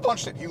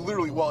 Punched it. He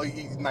literally,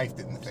 he knifed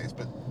it in the face,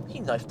 but. He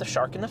knifed the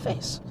shark in the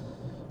face.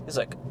 He's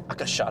like, I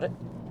could have shot it,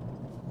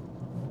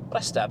 but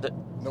I stabbed it.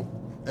 Nope.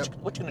 Yep.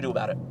 What you gonna do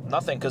about it?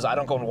 Nothing, because I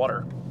don't go in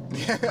water.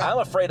 Yeah. I'm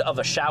afraid of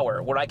a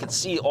shower where I can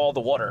see all the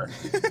water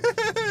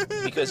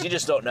because you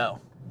just don't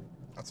know.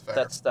 That's fair.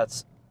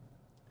 That's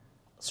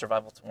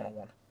survival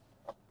 101.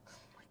 Oh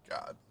my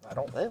God.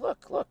 Hey,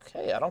 look.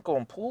 Hey, I don't go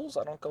in pools.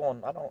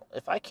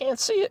 If I can't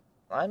see it,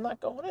 I'm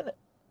not going in it.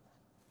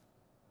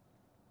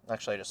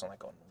 Actually, I just don't like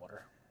going in the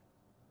water.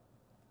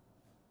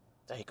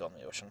 I hate going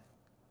in the ocean.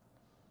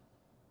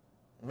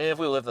 I mean, if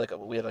we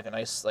had a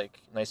nice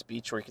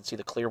beach where you can see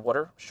the clear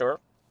water,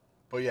 sure.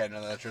 But yeah,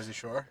 no, that Jersey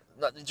Shore.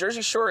 No, the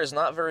Jersey Shore is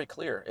not very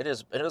clear. It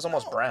is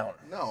almost brown.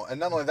 No, and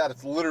not only that,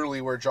 it's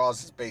literally where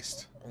Jaws is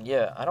based.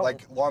 Yeah, I don't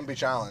like Long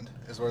Beach Island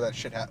is where that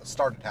shit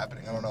started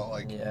happening. I don't know,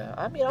 like. Yeah,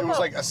 I mean, it was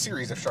like a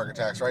series of shark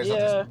attacks, right?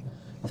 Yeah,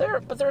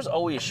 but there's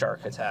always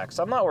shark attacks.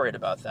 I'm not worried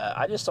about that.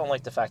 I just don't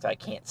like the fact that I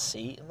can't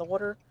see in the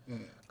water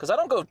because I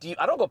don't go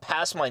deep. I don't go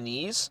past my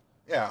knees.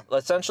 Yeah.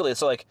 Essentially,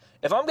 it's like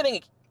if I'm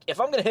getting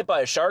hit by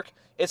a shark,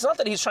 it's not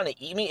that he's trying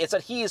to eat me. It's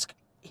that he has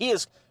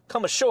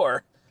come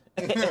ashore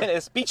and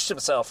has beached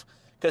himself.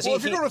 If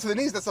you're going to the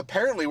knees, that's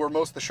apparently where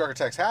most of the shark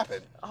attacks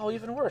happen. Oh,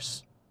 even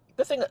worse.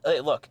 Good thing.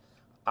 Hey, look,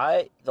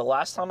 the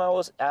last time I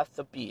was at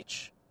the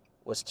beach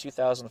was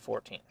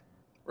 2014.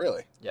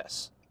 Really?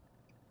 Yes.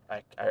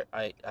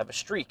 I have a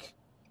streak.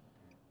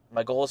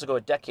 My goal is to go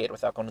a decade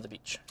without going to the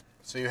beach.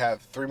 So you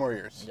have 3 more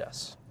years.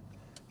 Yes.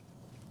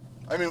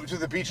 I mean, to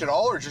the beach at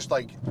all, or just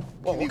like?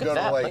 Well, can you look go at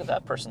that. to like? Look at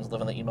that person's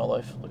living the emo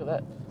life. Look at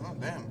that. Oh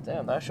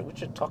damn. Damn. We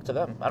should talk to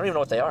them. I don't even know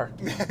what they are.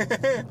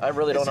 I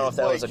really don't know if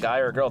that was a guy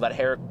or a girl. That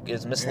hair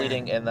is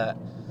misleading, and that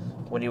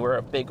when you wear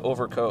a big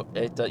overcoat,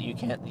 you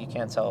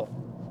can't tell.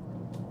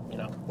 You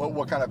know.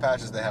 What kind of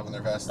patches they have on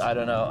their vest? I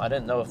don't know. I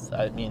didn't know if.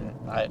 I mean,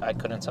 I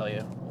couldn't tell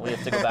you. We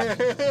have to go back.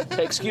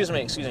 Hey, excuse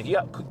me.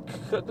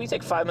 Could we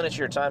take 5 minutes of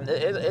your time?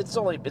 It's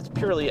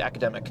purely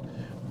academic.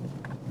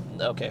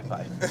 Okay,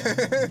 bye.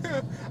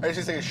 I need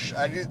to take a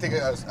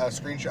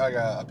screenshot,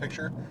 a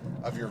picture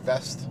of your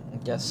vest.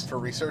 Yes. For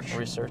research.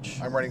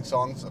 I'm writing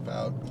songs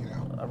about,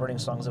 I'm writing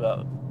songs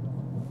about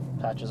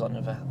patches on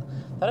your vest.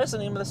 That is the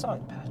name of the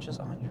song. Patches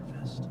on your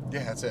vest.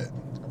 Yeah, that's it.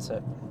 That's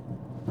it.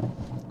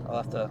 I'll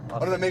have to. Why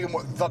don't they make it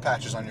more the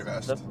patches on your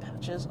vest? The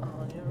patches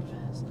on your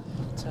vest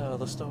tell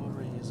the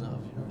stories of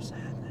your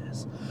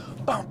sadness.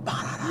 You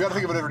gotta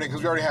think of a different name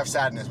because we already have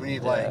sadness. We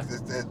need like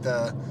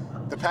the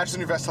patches on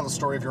your vest tell the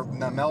story of your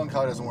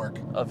melancholy doesn't work.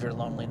 Of your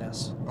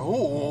loneliness.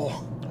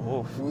 Oh.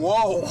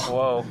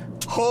 Whoa.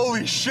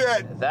 Holy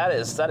shit. That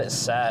is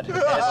sad and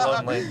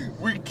lonely.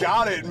 We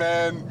got it,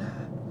 man.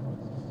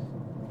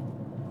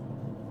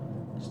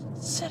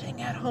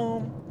 Sitting at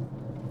home.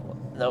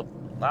 Nope.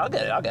 I'll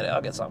get it.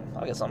 I'll get some.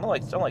 I'm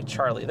like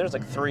Charlie. There's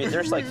like three. Get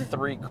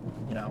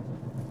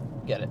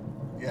it.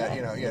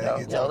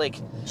 Yeah,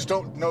 like just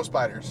no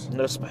spiders.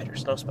 No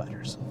spiders.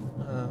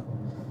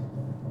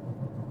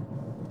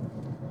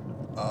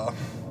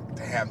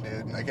 Damn,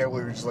 dude. I can't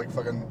believe we're just like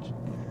fucking.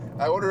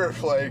 I wonder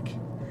if, like,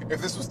 if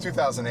this was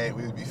 2008,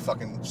 we would be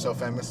fucking so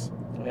famous.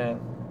 Yeah.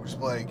 We're just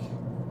like,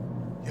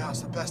 yeah, it's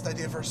the best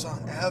idea for a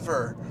song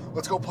ever.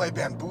 Let's go play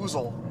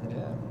Bamboozle.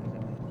 Yeah.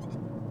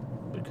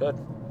 We could.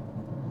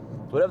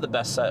 We'd have the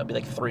best set. It'd be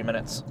like 3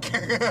 minutes.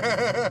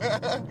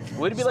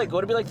 Would it be like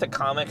the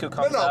comic who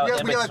comes out? No,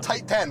 and we got a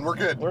tight 10. We're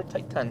good. We're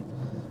tight 10.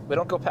 We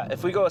don't go past.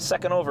 If we go a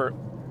second over,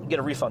 we get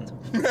a refund.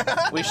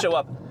 We show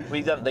up.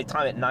 They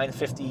time it 9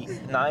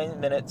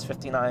 minutes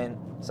 59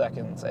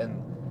 seconds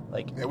and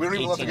like. Yeah, we don't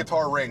even let the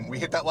guitar ring. We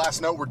hit that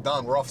last note. We're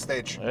done. We're off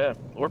stage. Yeah,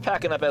 we're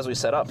packing up as we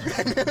set up.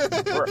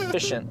 We're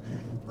efficient.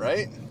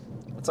 Right.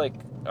 It's like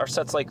our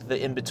set's like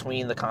the in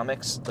between the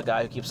comics. The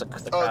guy who keeps the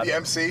crowd. Oh, the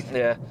MC.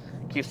 Yeah,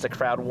 keeps the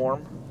crowd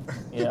warm.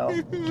 You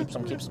know, keeps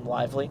them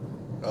lively.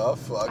 Oh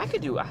fuck. I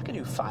could do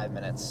 5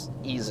 minutes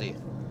easy.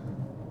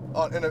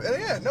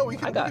 Yeah, no, we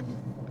can.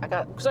 I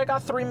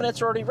got 3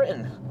 minutes already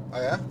written.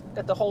 Oh yeah.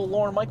 Got the whole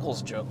Lorne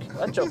Michaels joke.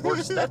 That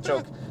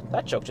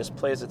joke just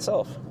plays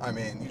itself. I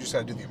mean, you just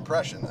gotta do the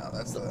impression now.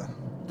 That's the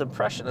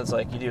impression. Is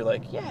like you do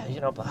like yeah,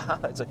 you know, blah.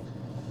 It's like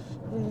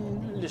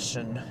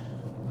listen,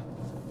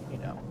 you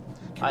know.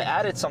 I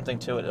added something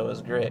to it. It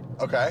was great.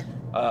 Okay.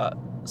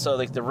 So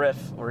like the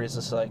riff where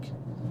he's like,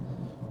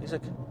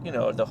 you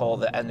know,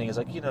 the ending is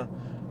like, you know,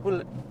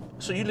 well,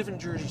 so you live in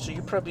Jersey, so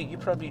you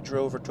probably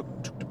drove or took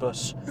the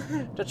bus.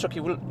 That's okay.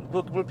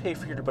 We'll pay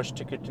for your bus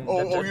ticket. And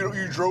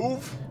you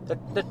drove?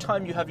 That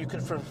time you have, you can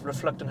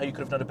reflect on how you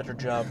could have done a better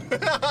job.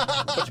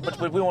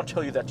 but we won't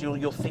tell you that.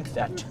 You'll think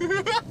that.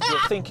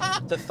 You'll think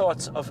the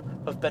thoughts of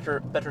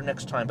better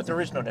next time. But there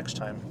is no next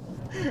time.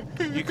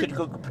 You could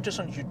go put this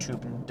on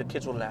YouTube and the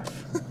kids will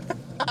laugh.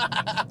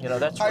 You know,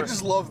 that's. I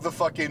just love the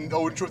fucking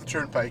enjoy the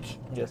turnpike.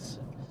 Yes.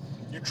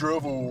 You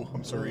drove. Oh,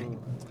 I'm sorry.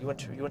 You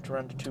went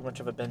around too much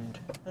of a bend.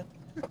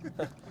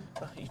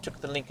 You took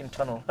the Lincoln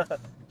Tunnel.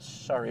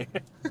 Sorry.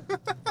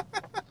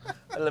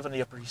 I live on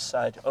the Upper East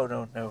Side. Oh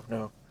no,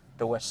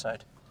 the West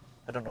Side.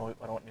 I don't know.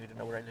 I don't need to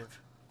know where I live.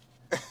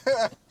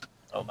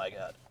 Oh my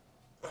God.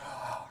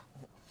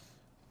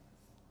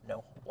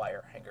 No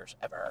wire hangers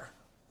ever.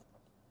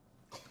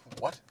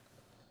 What?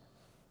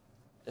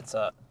 It's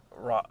a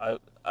raw.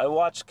 I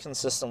watch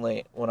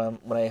consistently when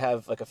I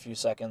have like a few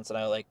seconds, and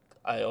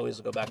I always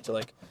go back to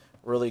like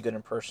really good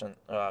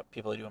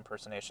people who do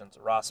impersonations.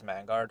 Ross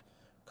Mangard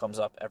comes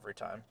up every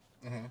time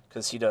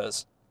because he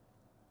does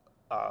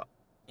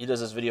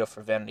this video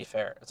for Vanity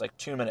Fair. It's like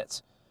 2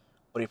 minutes,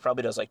 but he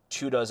probably does like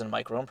 24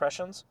 micro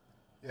impressions.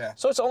 Yeah.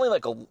 So it's only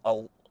like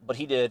but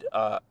he did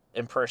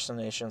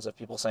impersonations of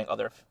people saying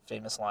other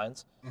famous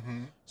lines.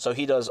 Mm-hmm. So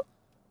he does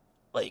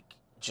like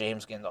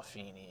James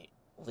Gandolfini,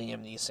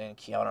 Liam Neeson,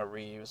 Keanu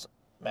Reeves,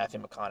 Matthew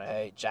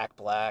McConaughey, not Jack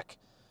Black,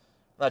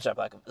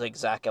 like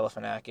Zach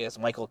Galifianakis,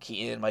 Michael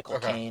Keaton, Michael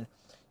Caine.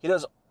 He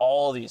does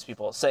all these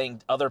people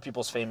saying other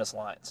people's famous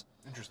lines.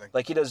 Interesting.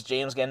 Like he does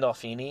James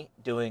Gandolfini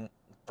doing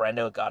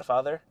Brando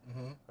Godfather.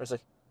 Mm-hmm. Where it's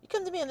like, you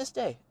come to me on this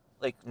day,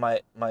 like my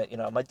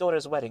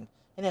daughter's wedding,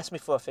 and ask me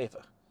for a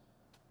favor.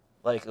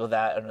 Like with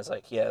that, and it's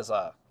like he has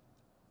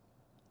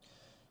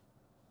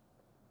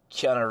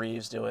Keanu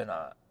Reeves doing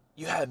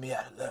You Had Me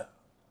at Hello.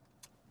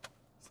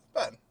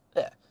 Bad.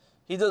 Yeah,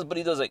 he does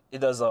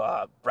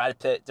Brad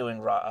Pitt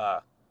doing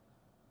Rob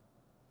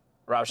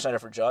Schneider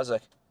for Jaws.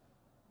 Like,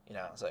 you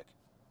know, it's like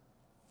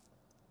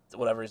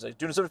whatever. He's like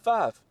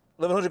 275,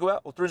 1100 go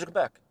out, 300 come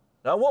back.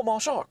 Now I want my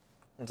shark.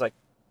 It's like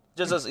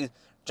just as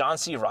John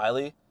C.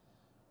 Reilly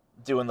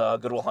doing the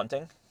Good Will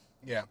Hunting.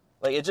 Yeah.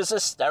 Like it's just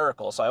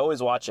hysterical. So I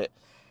always watch it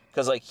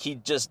because like he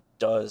just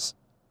does.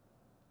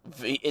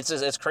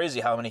 It's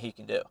crazy how many he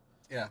can do.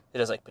 Yeah. He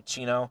does like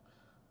Pacino.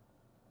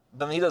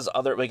 Then he does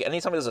other like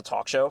anytime he does a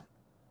talk show,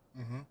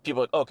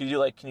 people are like, oh, can you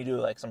do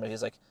like somebody?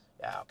 He's like,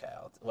 yeah, okay,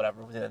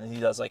 whatever. And he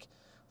does like,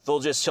 he'll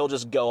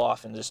just go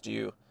off and just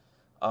do.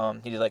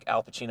 He did like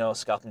Al Pacino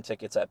scalping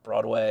tickets at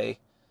Broadway,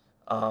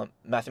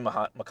 Matthew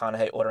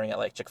McConaughey ordering at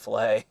like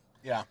Chick-fil-A.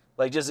 Yeah.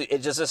 Like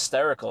it's just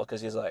hysterical because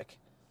he's like,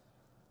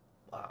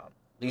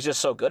 he's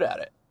just so good at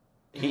it.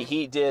 Mm-hmm.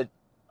 He did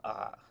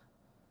an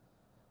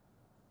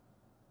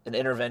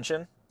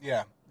intervention.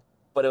 Yeah.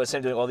 But it was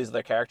him doing all these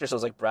other characters. So it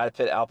was like Brad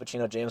Pitt, Al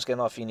Pacino, James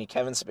Gandolfini,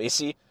 Kevin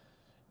Spacey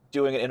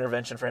doing an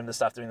intervention for him to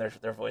stop doing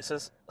their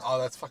voices. Oh,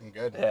 that's fucking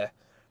good. Yeah.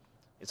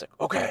 He's like,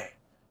 okay,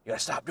 you gotta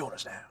stop doing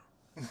this now.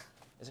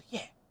 He's like,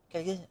 yeah,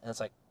 gotta get it. And it's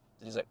like,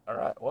 he's like, all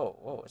right,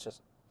 whoa, it's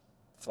just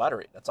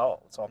flattery. That's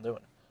all I'm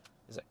doing.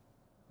 He's like,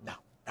 no,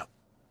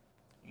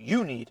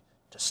 you need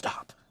to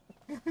stop.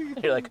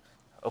 You're like,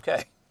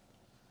 okay.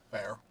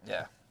 Fair.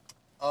 Yeah.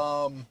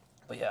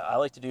 But yeah, I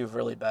like to do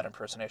really bad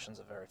impersonations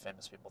of very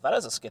famous people. That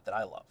is a skit that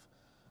I love.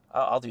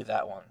 I'll do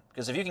that one.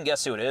 Because if you can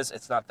guess who it is,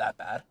 it's not that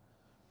bad.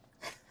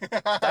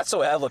 That's the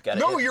way I look at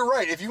it. No, you're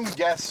right. If you can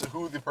guess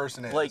who the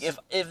person is. Like,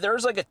 if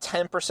there's like a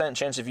 10%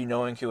 chance of you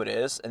knowing who it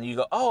is, and you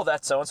go, oh,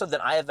 that's so-and-so,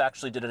 then I have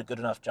actually did a good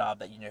enough job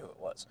that you knew who it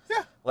was.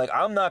 Yeah. Like,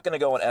 I'm not going to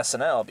go on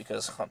SNL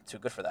because I'm too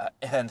good for that.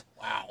 And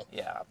wow.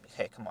 Yeah,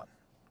 hey, come on.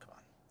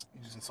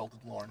 You just insulted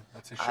Lorne.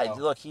 That's his show.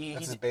 Look,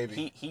 that's his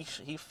baby.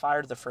 He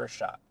fired the first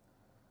shot.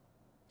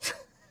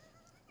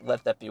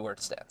 let that be where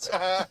it stands.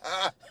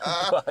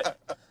 but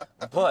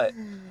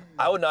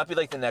I would not be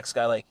like the next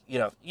guy. Like, you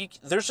know,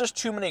 there's just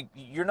too many.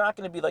 You're not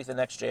going to be like the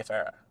next Jay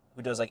Farah,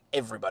 who does like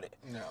everybody.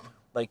 No.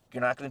 Like,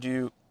 you're not going to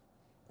do,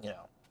 you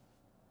know,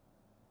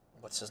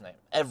 what's his name?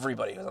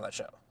 Everybody who's on that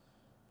show.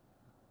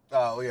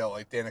 Oh, yeah,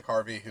 like Dana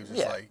Carvey, who's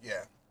just like,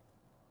 yeah.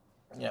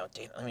 You know,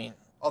 Dana, I mean.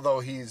 Although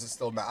he's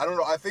still mad. I don't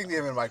know. I think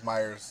him and Mike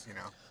Myers, you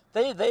know.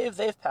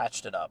 They've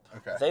patched it up.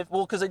 Okay.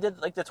 Because they did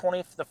like the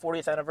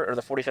 40th anniversary or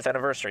the 45th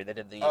anniversiry. They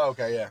did the. Oh,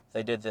 okay, yeah.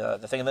 They did the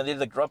thing, and then they did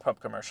the Grubhub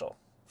commercial.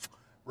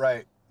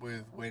 Right,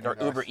 with Wayne or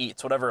Uber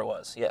Eats, whatever it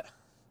was. Yeah.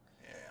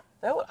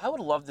 Yeah. I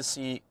would love to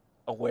see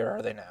a Where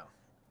Are They Now?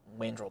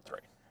 Wayne's World 3.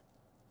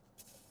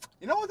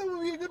 You know what? That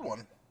would be a good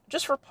one.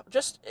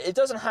 It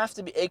doesn't have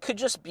to be. It could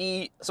just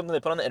be something they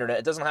put on the internet.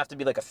 It doesn't have to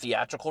be like a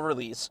theatrical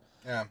release.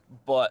 Yeah.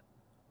 But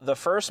the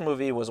first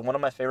movie was one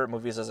of my favorite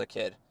movies as a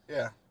kid.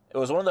 Yeah. It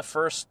was one of the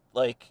first,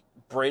 like,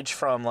 bridge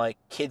from, like,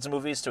 kids'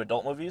 movies to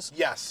adult movies.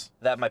 Yes.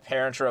 That my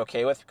parents are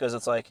okay with, because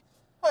it's like...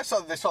 They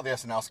saw the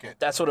SNL skit.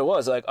 That's what it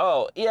was. Like,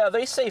 oh, yeah,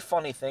 they say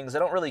funny things. They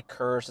don't really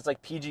curse. It's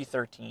like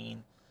PG-13.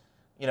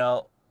 You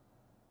know,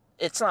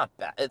 it's not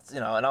bad. It's, you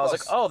know, and I was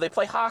like, oh, they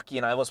play hockey,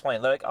 and I was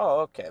playing. They're like, oh,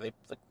 okay. They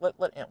like,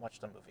 let Aunt watch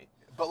the movie.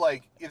 But,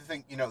 like, you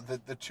think, you know,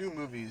 the two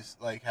movies,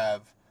 like,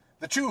 have...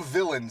 The two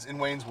villains in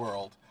Wayne's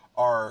World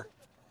are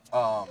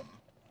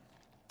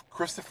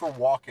Christopher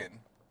Walken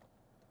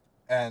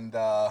and,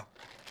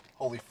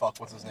 holy fuck,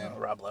 what's his name?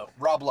 Rob Lowe.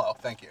 Rob Lowe,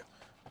 thank you.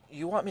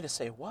 You want me to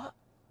say what?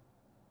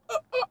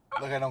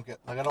 Like I don't get it.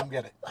 I don't.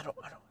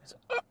 It's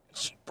like,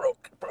 she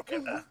broke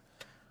it.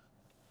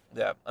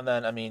 Yeah, and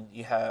then, I mean,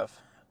 you have...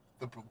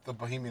 The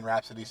Bohemian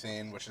Rhapsody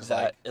scene, which is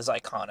that is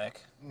iconic.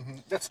 Mm-hmm.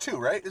 That's 2,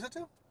 right? Is it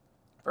 2?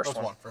 First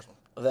one.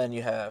 Then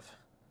you have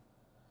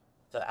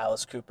the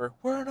Alice Cooper,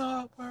 we're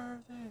not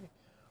worthy.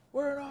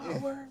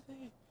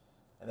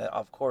 And then,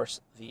 of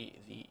course, the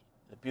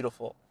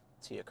beautiful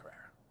Tia Carrere.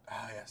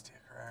 Ah, yes, Tia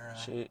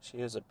Carrere. She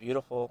is a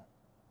beautiful,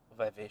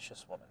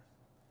 vivacious woman.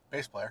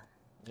 Bass player.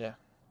 Yeah.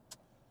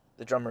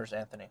 The drummer is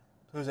Anthony.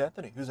 Who's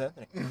Anthony?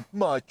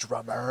 My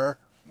drummer.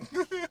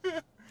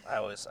 I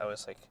always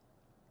like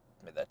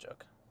made that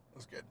joke. That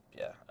was good.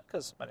 Yeah,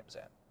 because my name is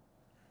Ant.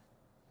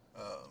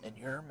 And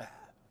you're mad.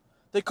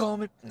 They call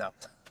me... No.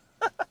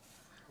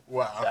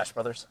 Wow. Dash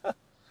Brothers.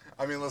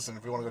 I mean, listen,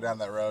 if we want to go down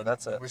that road...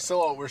 That's it. We're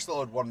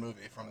still at one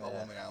movie from The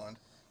Lonely Island.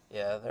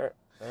 Yeah,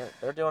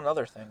 they're doing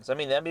other things. I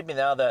mean, maybe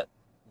now that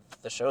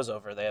the show's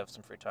over, they have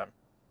some free time.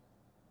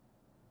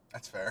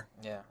 That's fair.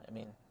 Yeah, I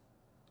mean...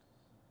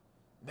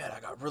 Man,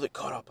 I got really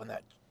caught up on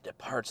that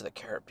Pirates of the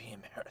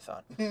Caribbean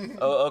marathon.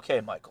 Oh,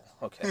 okay, Michael.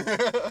 Okay.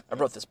 I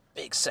wrote this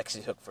big,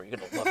 sexy hook for you. You're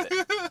going to love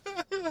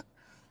it.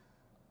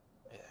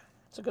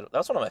 Yeah.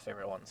 That's one of my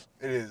favorite ones.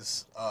 It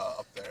is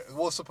up there.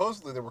 Well,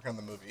 supposedly they're working on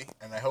the movie,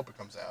 and I hope it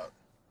comes out.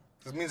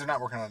 Because it means they're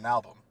not working on an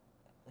album.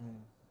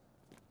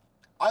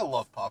 I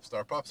love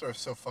Popstar. Popstar is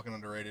so fucking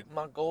underrated.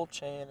 My gold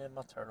chain and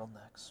my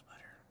turtleneck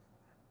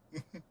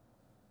sweater.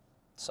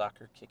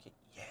 Soccer Kick It.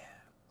 Yeah.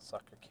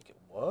 Soccer Kick It.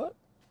 What?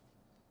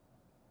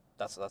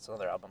 That's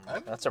another album.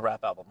 That's a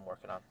rap album I'm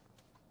working on.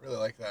 Really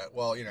like that.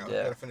 Well, you know,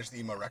 Yeah. gotta finish the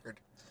emo record.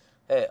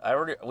 Hey,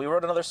 we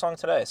wrote another song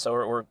today,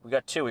 so we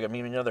got 2. We got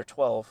maybe another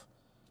 12.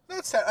 No,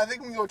 it's 10. I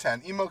think we can go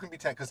 10. Emo can be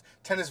 10, because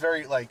 10 is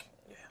very, like,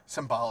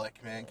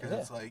 symbolic, man, because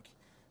it's, like,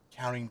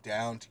 counting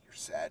down to your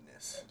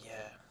sadness.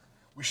 Yeah.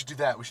 We should do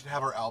that. We should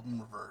have our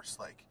album reverse.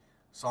 Like,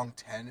 song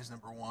 10 is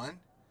number 1. You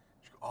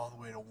should go all the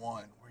way to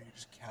 1, where you're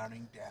just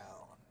counting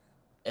down.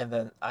 And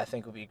then I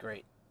think would be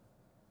great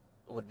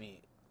would be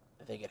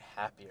they get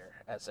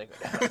happier as they go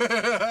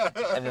down.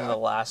 And then the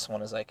last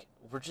one is like,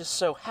 we're just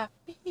so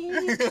happy,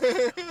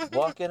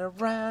 walking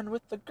around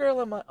with the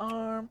girl in my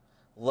arm,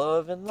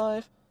 loving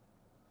life.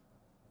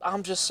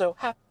 I'm just so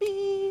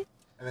happy.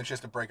 And then she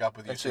has to break up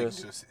with you, And so you she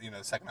can goes, do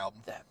the second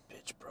album. That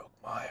bitch broke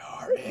my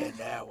heart, and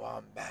now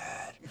I'm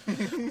mad.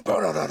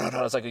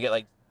 It's like we get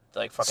like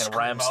fucking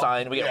Screamo.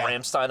 Rammstein. We get Yeah.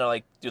 Rammstein to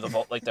like do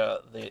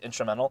the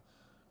instrumental.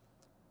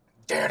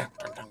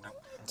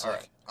 It's All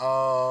like,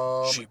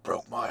 right. she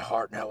broke my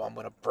heart, now I'm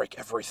gonna break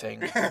everything.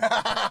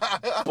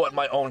 But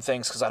my own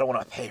things, because I don't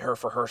want to pay her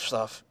for her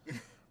stuff.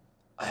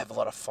 I have a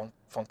lot of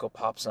Funko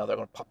Pops now. They're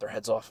gonna pop their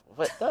heads off.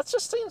 But that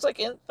just seems like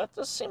a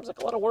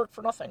lot of work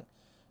for nothing.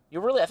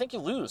 I think you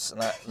lose in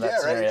that Yeah, right.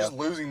 scenario. You're just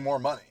losing more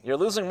money. You're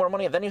losing more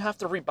money, and then you have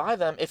to rebuy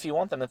them if you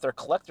want them. If they're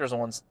collector's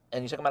ones,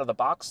 and you take them out of the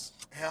box,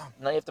 Yeah.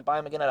 now you have to buy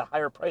them again at a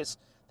higher price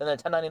than the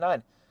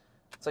 $10.99.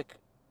 It's like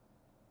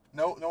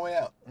No way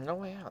out. no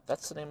way out.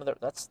 That's the name of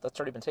that's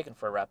already been taken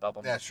for a rap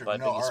album. Yeah, sure. By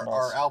No, Biggie our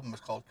Smalls. album is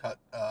called Cut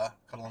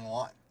Along the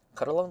Line.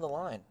 Cut along the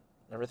line.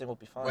 Everything will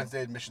be fine.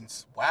 Wednesday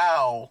admissions.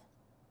 Wow.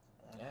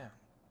 Yeah.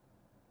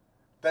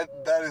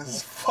 That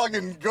is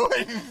fucking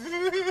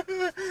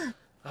good.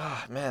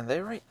 Ah, man,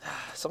 they write.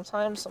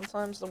 Sometimes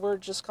the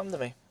words just come to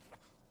me.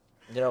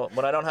 You know,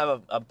 when I don't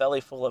have a belly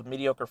full of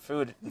mediocre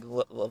food,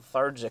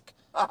 lethargic,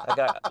 I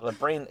got the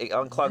brain, it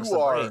unclogs the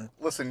brain.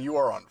 Listen, you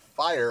are on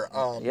fire.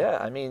 Yeah,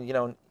 I mean, you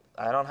know,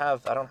 I don't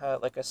have,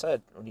 like I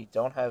said, when you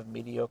don't have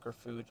mediocre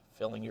food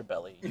filling your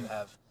belly, you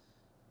have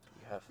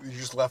have. You're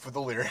just left with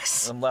the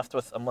lyrics. I'm left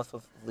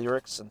with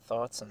lyrics and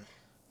thoughts and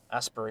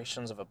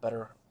aspirations of a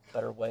better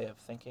way of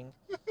thinking.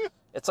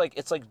 It's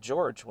like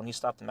George when he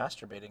stopped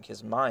masturbating.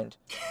 His mind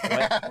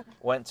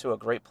went to a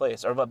great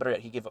place. Or better yet,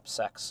 he gave up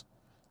sex,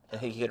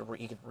 and he could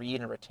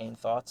read and retain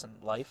thoughts and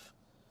life.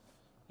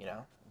 You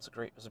know, it's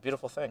a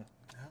beautiful thing.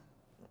 Yeah.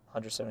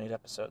 178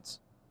 episodes.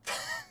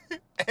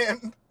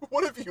 And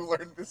what have you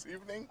learned this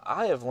evening?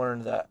 I have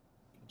learned that,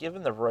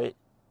 given the right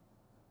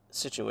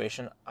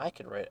situation, I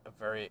could write a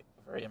very,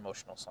 very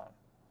emotional song.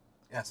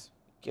 Yes.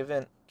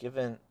 Given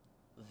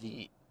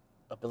the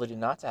ability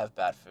not to have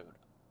bad food,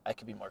 I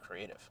could be more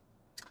creative.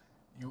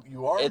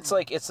 You are. It's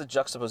the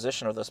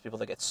juxtaposition of those people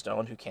that get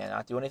stoned who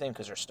cannot do anything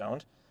because they're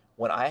stoned.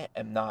 When I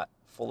am not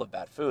full of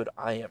bad food,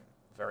 I am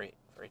very,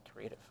 very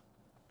creative.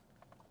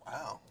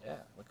 Wow. Yeah,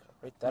 look,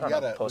 write that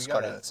on a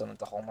postcard and send it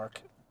to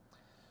Hallmark.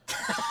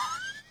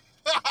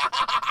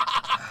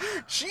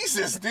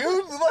 Jesus, dude!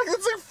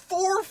 It's like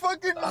 4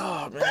 fucking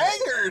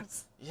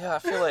bangers. Yeah, I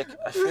feel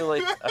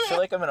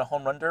like I'm in a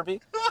home run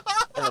derby,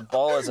 and the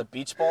ball is a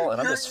beach ball,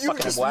 and I'm just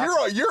fucking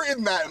whacking. You're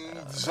in that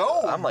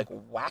zone. I'm like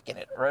whacking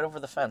it right over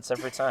the fence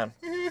every time.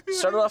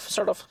 Started off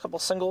a couple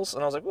singles,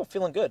 and I was like, "Oh,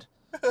 feeling good.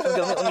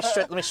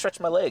 Let me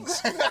stretch my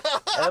legs." And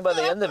then by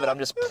the end of it, I'm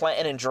just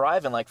planting and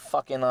driving like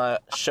fucking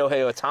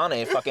Shohei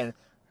Ohtani, fucking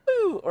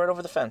woo, right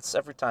over the fence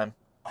every time.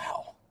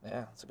 Wow.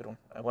 Yeah, that's a good one.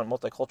 I went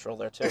multicultural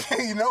there too.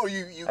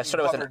 I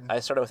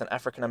started with an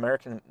African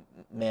American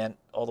man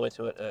all the way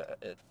to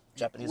a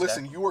Japanese guy.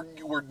 Listen, you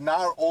were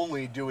not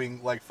only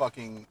doing like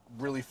fucking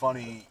really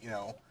funny,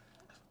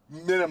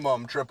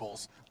 minimum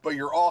triples, but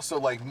you're also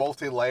like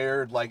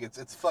multi-layered. Like it's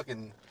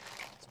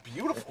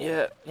beautiful.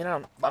 Yeah,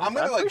 I'm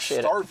gonna like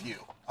starve you.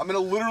 I'm gonna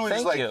literally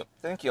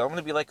Thank you. I'm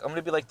gonna be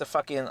like the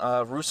fucking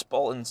Roose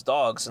Bolton's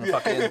dogs and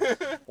fucking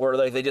where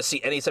like they just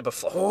see any type of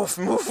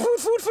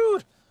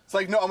food. It's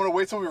like, no, I'm going to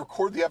wait till we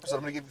record the episode.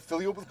 I'm going to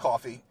fill you up with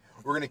coffee.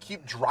 We're going to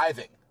keep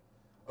driving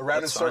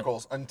around in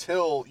circles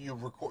until you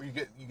record. You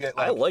get.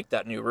 Like, I like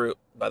that new route,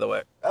 by the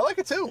way. I like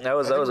it too. That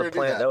was a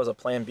plan. That was a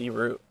plan B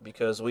route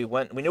because we knew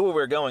where we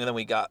were going, and then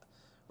we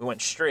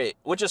went straight,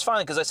 which is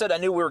fine because I said I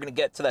knew we were going to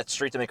get to that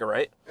street to make a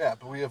right. Yeah,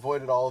 but we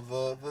avoided all of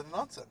the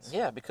nonsense.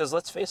 Yeah, because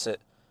let's face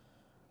it,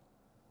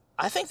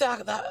 I think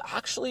that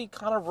actually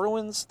kind of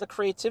ruins the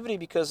creativity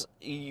because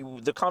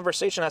the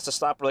conversation has to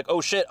stop. We're like,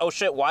 oh shit,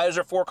 why is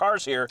there 4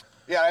 cars here?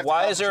 Yeah.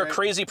 Why is there a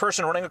crazy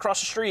person running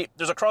across the street?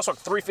 There's a crosswalk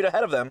 3 feet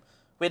ahead of them.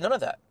 We had none of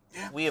that.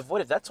 Yeah. We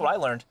avoided. That's what I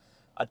learned.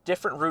 A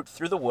different route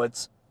through the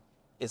woods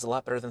is a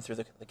lot better than through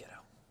the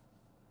ghetto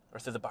or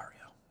through the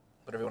barrio,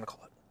 whatever you want to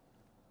call it.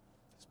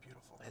 It's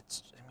beautiful.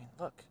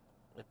 Look,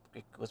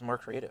 it was more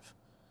creative.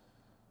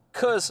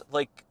 Cause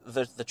like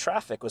the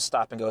traffic was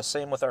stop and go.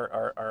 Same with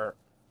our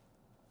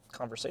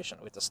conversation.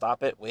 We have to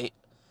stop it, wait.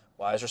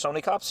 Why is there so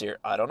many cops here?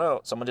 I don't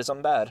know. Someone did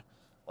something bad.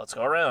 Let's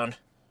go around.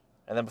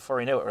 And then before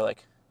we knew it, we're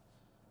like,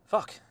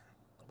 fuck.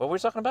 What were we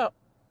talking about?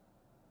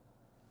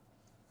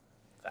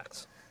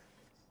 Facts.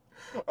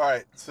 All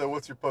right. So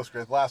what's your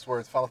postgrad? Last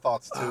words, final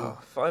thoughts too.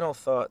 Final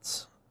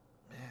thoughts.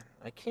 Man,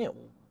 I can't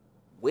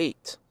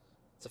wait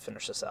to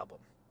finish this album.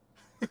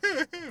 We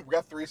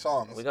got 3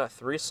 songs. We got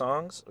 3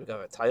 songs. We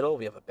got a title.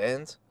 We have a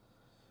band.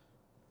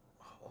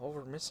 All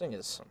we're missing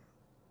is some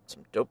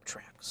dope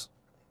tracks.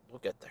 We'll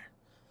get there.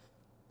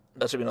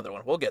 That should be another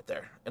one. We'll get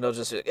there. And they'll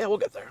just say, yeah, we'll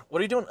get there. What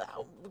are you doing?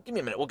 Give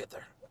me a minute. We'll get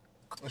there.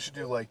 We should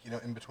do like,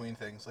 in between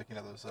things, like,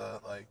 those,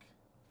 like,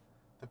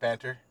 the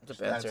banter. The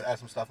banter. Add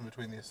some stuff in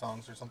between these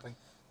songs or something.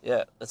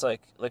 Yeah, it's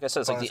like I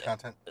said, it's bonus like the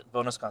content.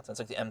 Bonus content. It's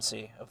like the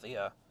MC of the, you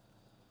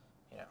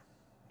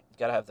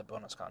gotta have the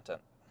bonus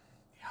content.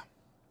 Yeah.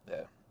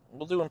 Yeah.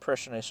 We'll do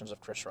impersonations of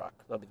Chris Rock.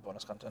 That'll be the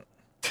bonus content.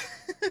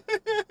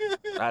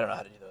 I don't know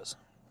how to do those.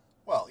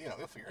 Well,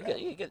 you'll figure it out.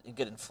 You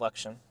get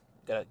inflection.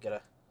 You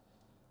gotta.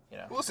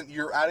 Well, listen,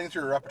 you're adding to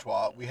your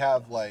repertoire. We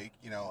have like,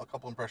 a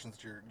couple impressions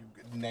that you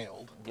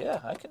nailed.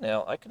 Yeah, I can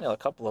nail a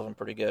couple of them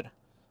pretty good.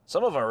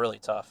 Some of them are really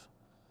tough.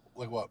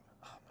 Like what?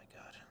 Oh my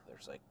god,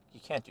 there's like you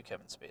can't do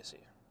Kevin Spacey.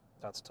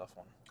 That's a tough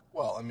one.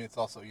 Well, I mean, it's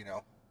also Yeah.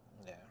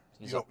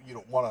 You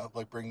don't want to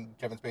like bring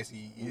Kevin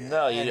Spacey.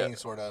 No, you any don't.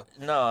 Sort of.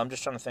 No, I'm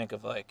just trying to think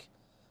of like.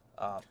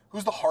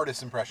 Who's the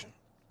hardest impression?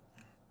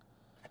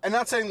 And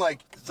not saying like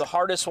the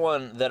hardest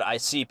one that I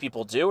see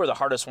people do, or the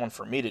hardest one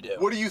for me to do.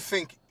 What do you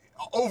think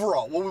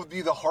overall? What would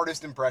be the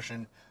hardest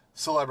impression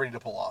celebrity to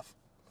pull off?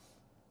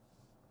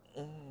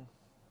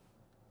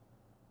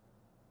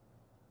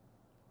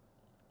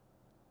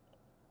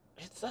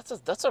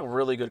 That's a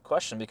really good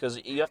question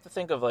because you have to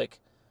think of like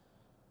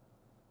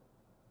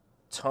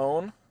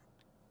tone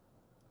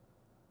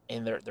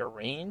and their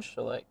range.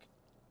 So like,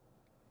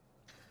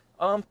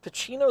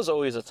 Pacino's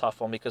always a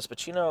tough one because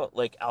Pacino,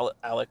 like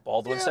Alec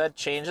Baldwin said,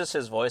 changes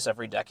his voice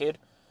every decade.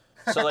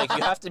 So like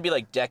you have to be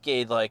like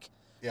decade like.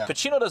 Yeah.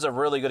 Pacino does a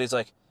really good. He's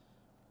like,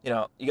 you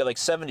got like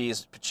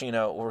 70s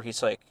Pacino where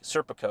he's like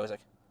Serpico. He's like,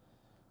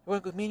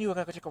 me and you are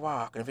gonna go take a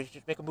walk, and if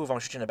you make a move, I'm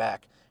gonna shoot you in the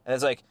back. And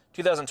it's like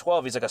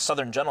 2012. He's like a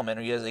Southern gentleman.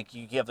 Where he has like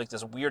you have like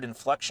this weird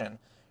inflection,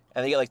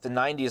 And you get like the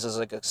 90s as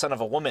like a son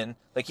of a woman.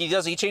 Like he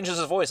changes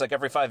his voice like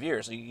every 5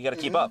 years. So you got to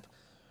keep up.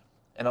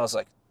 And I was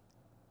like,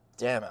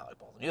 damn, Alec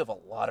Baldwin, you have a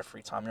lot of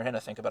free time in your hand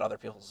to think about other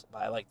people's.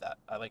 I like that.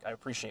 I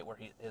appreciate where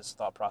his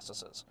thought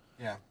process is.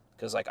 Yeah.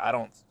 Because like I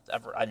don't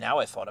ever. Now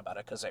I thought about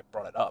it because I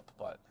brought it up,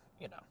 but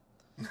you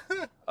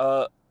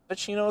know.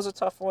 Pacino is a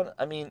tough one.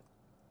 I mean,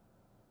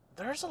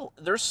 there's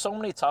so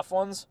many tough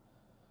ones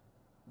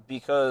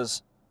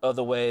because of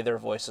the way their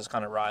voices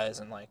kind of rise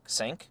and like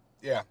sync.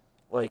 Yeah.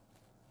 Like,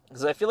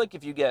 because I feel like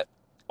if you get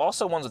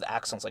also ones with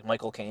accents, like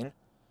Michael Caine,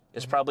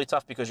 is probably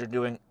tough because you're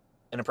doing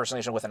an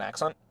impersonation with an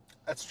accent.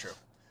 That's true.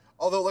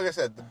 Although, like I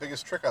said, the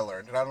biggest trick I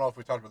learned, and I don't know if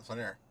we talked about this on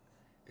air,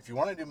 if you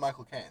want to do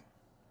Michael Caine,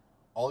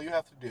 all you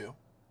have to do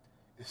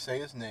is say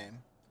his name,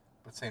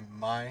 but say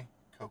my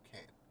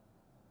cocaine.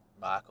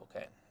 My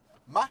cocaine.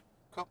 My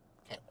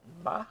cocaine.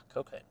 My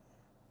cocaine.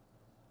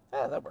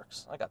 Yeah, that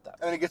works. I got that.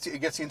 And it gets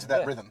you into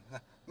that rhythm.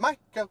 My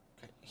cocaine.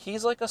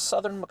 He's like a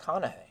Southern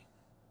McConaughey.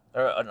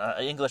 Or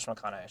an English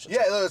McConaughey, I should say.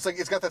 Yeah, it's like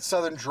it's got that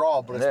Southern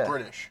drawl, but it's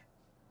British.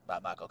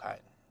 My cocaine.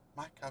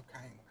 My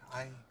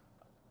cocaine.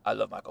 I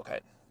love my cocaine.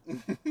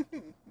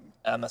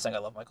 I'm not saying I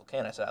love Michael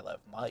Caine. I said I love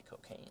my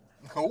cocaine.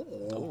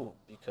 Oh.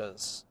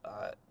 Because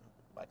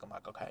my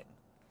cocaine.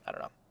 I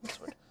don't know. It's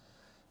weird.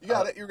 You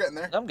got it. You're getting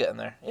there. I'm getting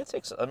there. It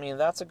takes. I mean,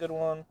 that's a good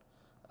one.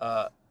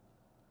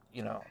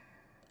 You know,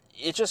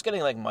 it's just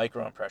getting like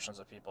micro impressions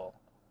of people.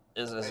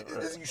 Is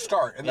you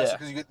start, and that's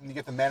because you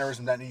get the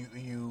mannerism, that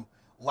you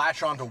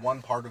latch onto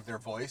one part of their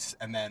voice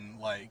and then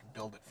like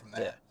build it from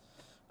there.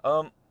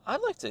 Yeah.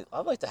 I'd like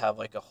to have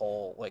like a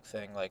whole like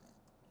thing like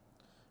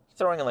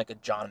throwing in like a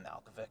John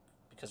Malkovich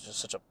because it's just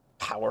such a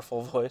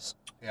powerful voice.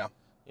 Yeah.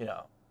 You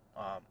know,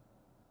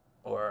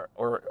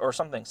 or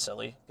something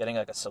silly. Getting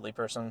like a silly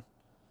person.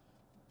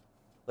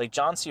 Like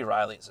John C.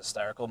 Reilly is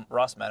hysterical.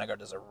 Ross Manigard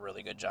does a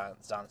really good John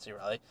C.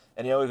 Reilly,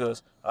 and he always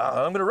goes,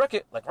 "I'm gonna wreck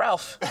it like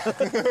Ralph."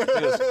 He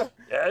goes,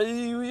 "Yeah,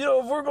 you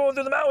know, if we're going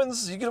through the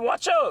mountains, you gotta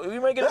watch out.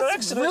 You might get in an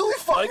accident." Really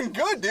fucking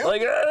good, dude.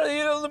 Like, you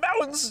know, the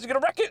mountains, you're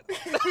gonna wreck it.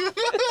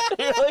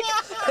 You're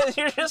like, and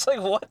you're just like,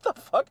 what the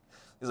fuck?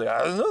 He's like,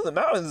 I don't know, the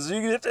mountains.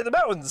 You can hit the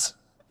mountains.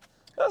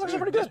 That's actually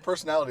pretty good. His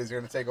personalities are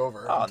gonna take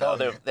over. Oh no,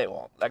 they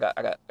won't. I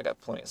got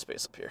plenty of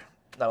space up here.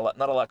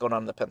 Not a lot going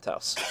on in the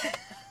penthouse.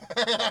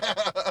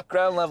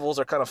 Ground levels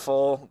are kind of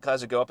full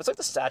as you go up. It's like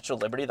the Statue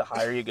of Liberty. The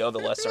higher you go, the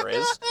less there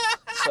is.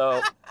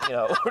 So, you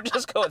know, we're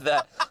just going with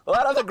that. A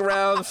lot on the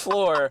ground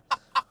floor.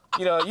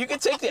 You know, you can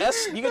take the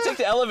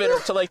elevator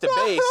to like the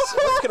base.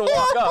 We're just gonna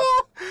walk up.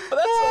 But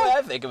that's the way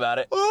I think about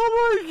it.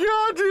 Oh my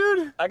god,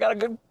 dude! I got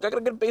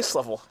a good base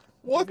level.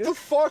 What the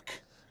fuck?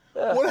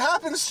 Yeah. What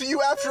happens to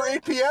you after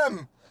 8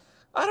 p.m.?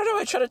 I don't know.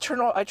 I try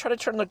to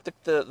turn like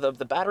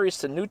the batteries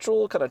to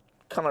neutral, kind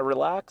of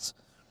relax.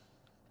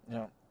 You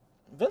know,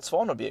 Vince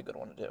Vaughn would be a good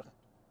one to do.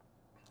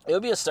 It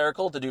would be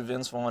hysterical to do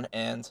Vince Vaughn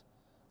and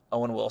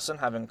Owen Wilson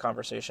having a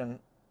conversation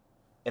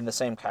in the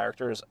same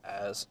characters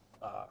as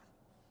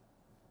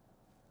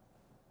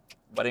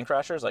Wedding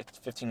Crashers, like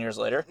 15 years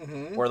later,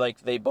 where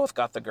like they both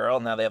got the girl,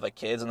 and now they have like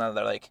kids, and now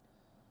they're like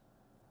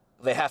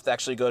they have to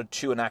actually go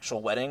to an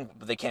actual wedding,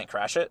 but they can't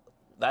crash it.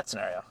 That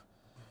scenario.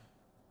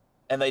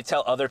 And they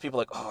tell other people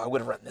like, "Oh, I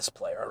would have run this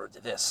play or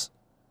did this,"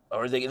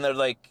 and they're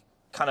like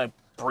kind of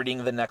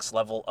breeding the next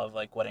level of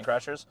like Wedding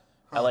Crashers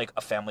at like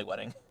a family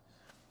wedding.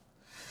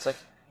 It's like,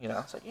 you know,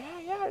 it's like, yeah,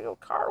 you know,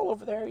 Carl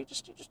over there, you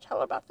just tell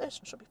her about this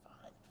and she'll be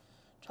fine.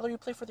 Tell her you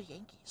play for the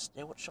Yankees.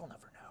 You know what? She'll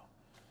never know.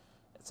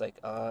 It's like,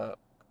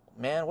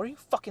 man, what are you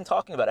fucking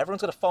talking about?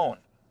 Everyone's got a phone.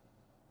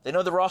 They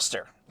know the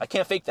roster. I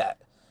can't fake that.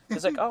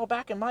 It's like, oh,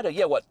 back in my day,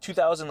 yeah, what,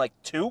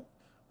 2002,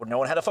 where no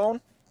one had a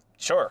phone?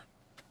 Sure.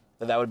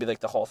 That would be like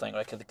the whole thing,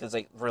 right? Because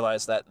they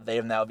realize that they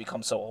have now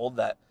become so old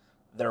that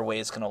their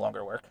ways can no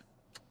longer work.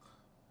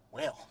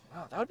 Well,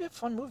 wow, that would be a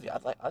fun movie.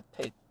 I'd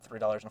pay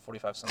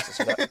 $3.45 to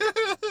see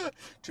that.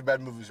 Too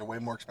bad movies are way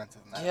more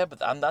expensive than that. Yeah, but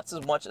that's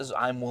as much as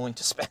I'm willing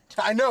to spend.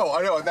 I know,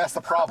 and that's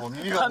the problem.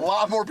 You need a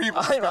lot more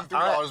people to spend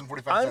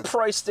 $3.45. I'm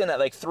priced in at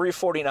like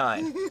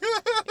 $3.49.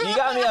 You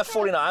got me at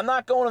 $49. I'm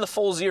not going to the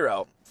full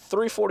zero.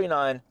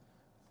 $3.49.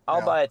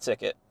 I'll buy a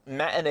ticket.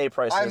 Matinee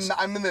prices.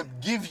 I'm gonna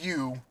give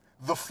you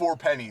the 4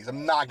 pennies.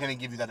 I'm not gonna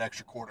give you that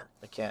extra quarter.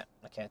 I can't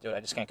do it. I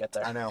just can't get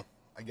there. I know.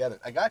 I get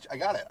it. I got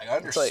it. I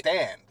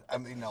understand. I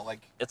mean, you know,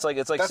 like it's like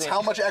that's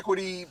how much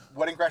equity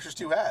Wedding Crashers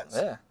 2 has.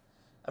 Yeah.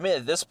 I mean,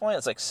 at this point,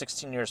 it's like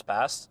 16 years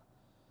past,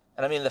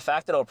 and I mean, the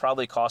fact that it'll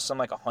probably cost them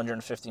like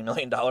 $150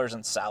 million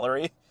in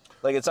salary,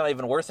 like it's not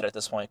even worth it at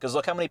this point. Because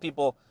look how many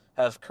people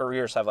have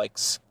like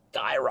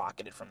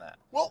skyrocketed from that.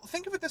 Well,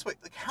 think of it this way: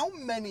 like, how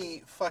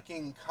many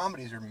fucking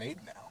comedies are made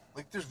now?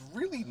 Like, there's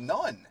really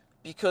none.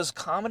 Because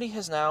comedy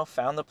has now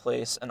found a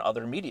place in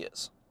other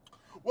medias.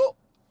 Well,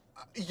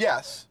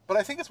 yes, but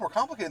I think it's more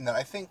complicated than that.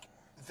 I think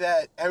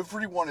that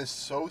everyone is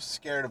so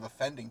scared of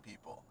offending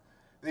people,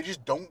 they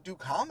just don't do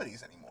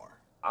comedies anymore.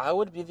 I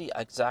would be the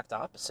exact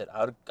opposite.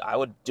 I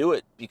would do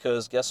it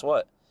because guess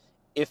what?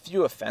 If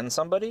you offend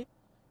somebody,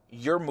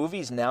 your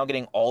movie's now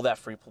getting all that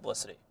free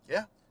publicity.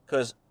 Yeah.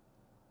 Because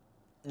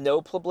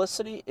no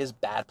publicity is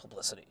bad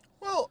publicity.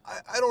 Well,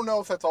 I don't know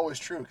if that's always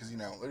true because, you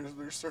know,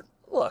 there's certain...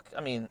 Look,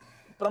 I mean,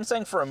 but I'm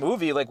saying for a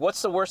movie, like,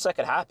 what's the worst that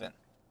could happen?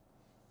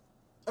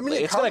 I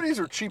mean, comedies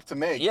are cheap to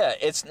make. Yeah,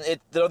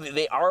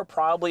 they are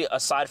probably,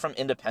 aside from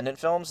independent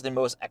films, the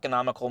most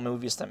economical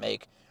movies to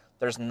make.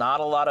 There's not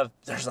a lot of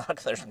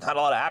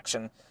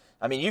action.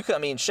 I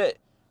mean, shit.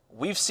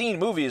 We've seen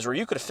movies where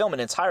you could film an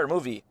entire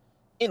movie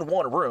in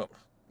one room.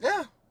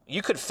 Yeah.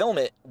 You could film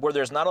it where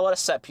there's not a lot of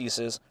set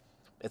pieces.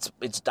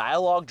 It's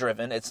dialogue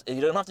driven.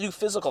 You don't have to do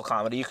physical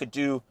comedy. You could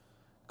do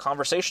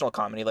conversational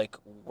comedy like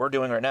we're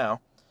doing right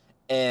now,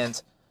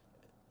 and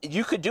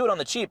you could do it on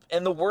the cheap.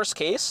 In the worst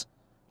case,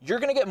 you're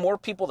gonna get more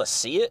people to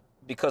see it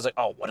because, like,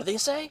 oh, what do they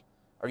say?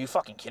 Are you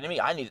fucking kidding me?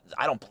 I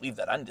don't believe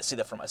that. I need to see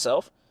that for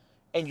myself.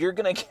 And you're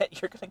gonna get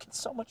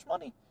so much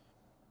money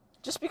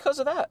just because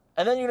of that.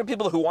 And then you're gonna have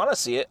people who want to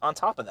see it on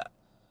top of that.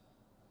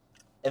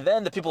 And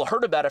then the people who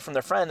heard about it from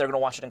their friend, they're gonna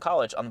watch it in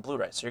college on the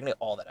Blu-ray. So you're gonna get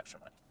all that extra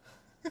money.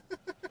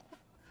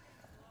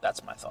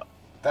 That's my thought.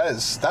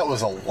 That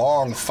was a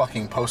long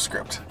fucking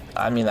postscript.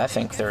 I mean, I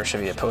think there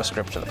should be a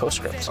postscript to the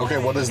postscript. Okay,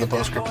 what is the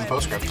postscript and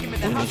postscript? We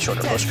need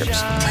shorter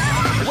postscripts.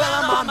 Well,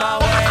 I'm on my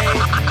way.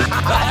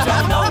 I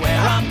don't know where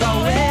I'm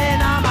going.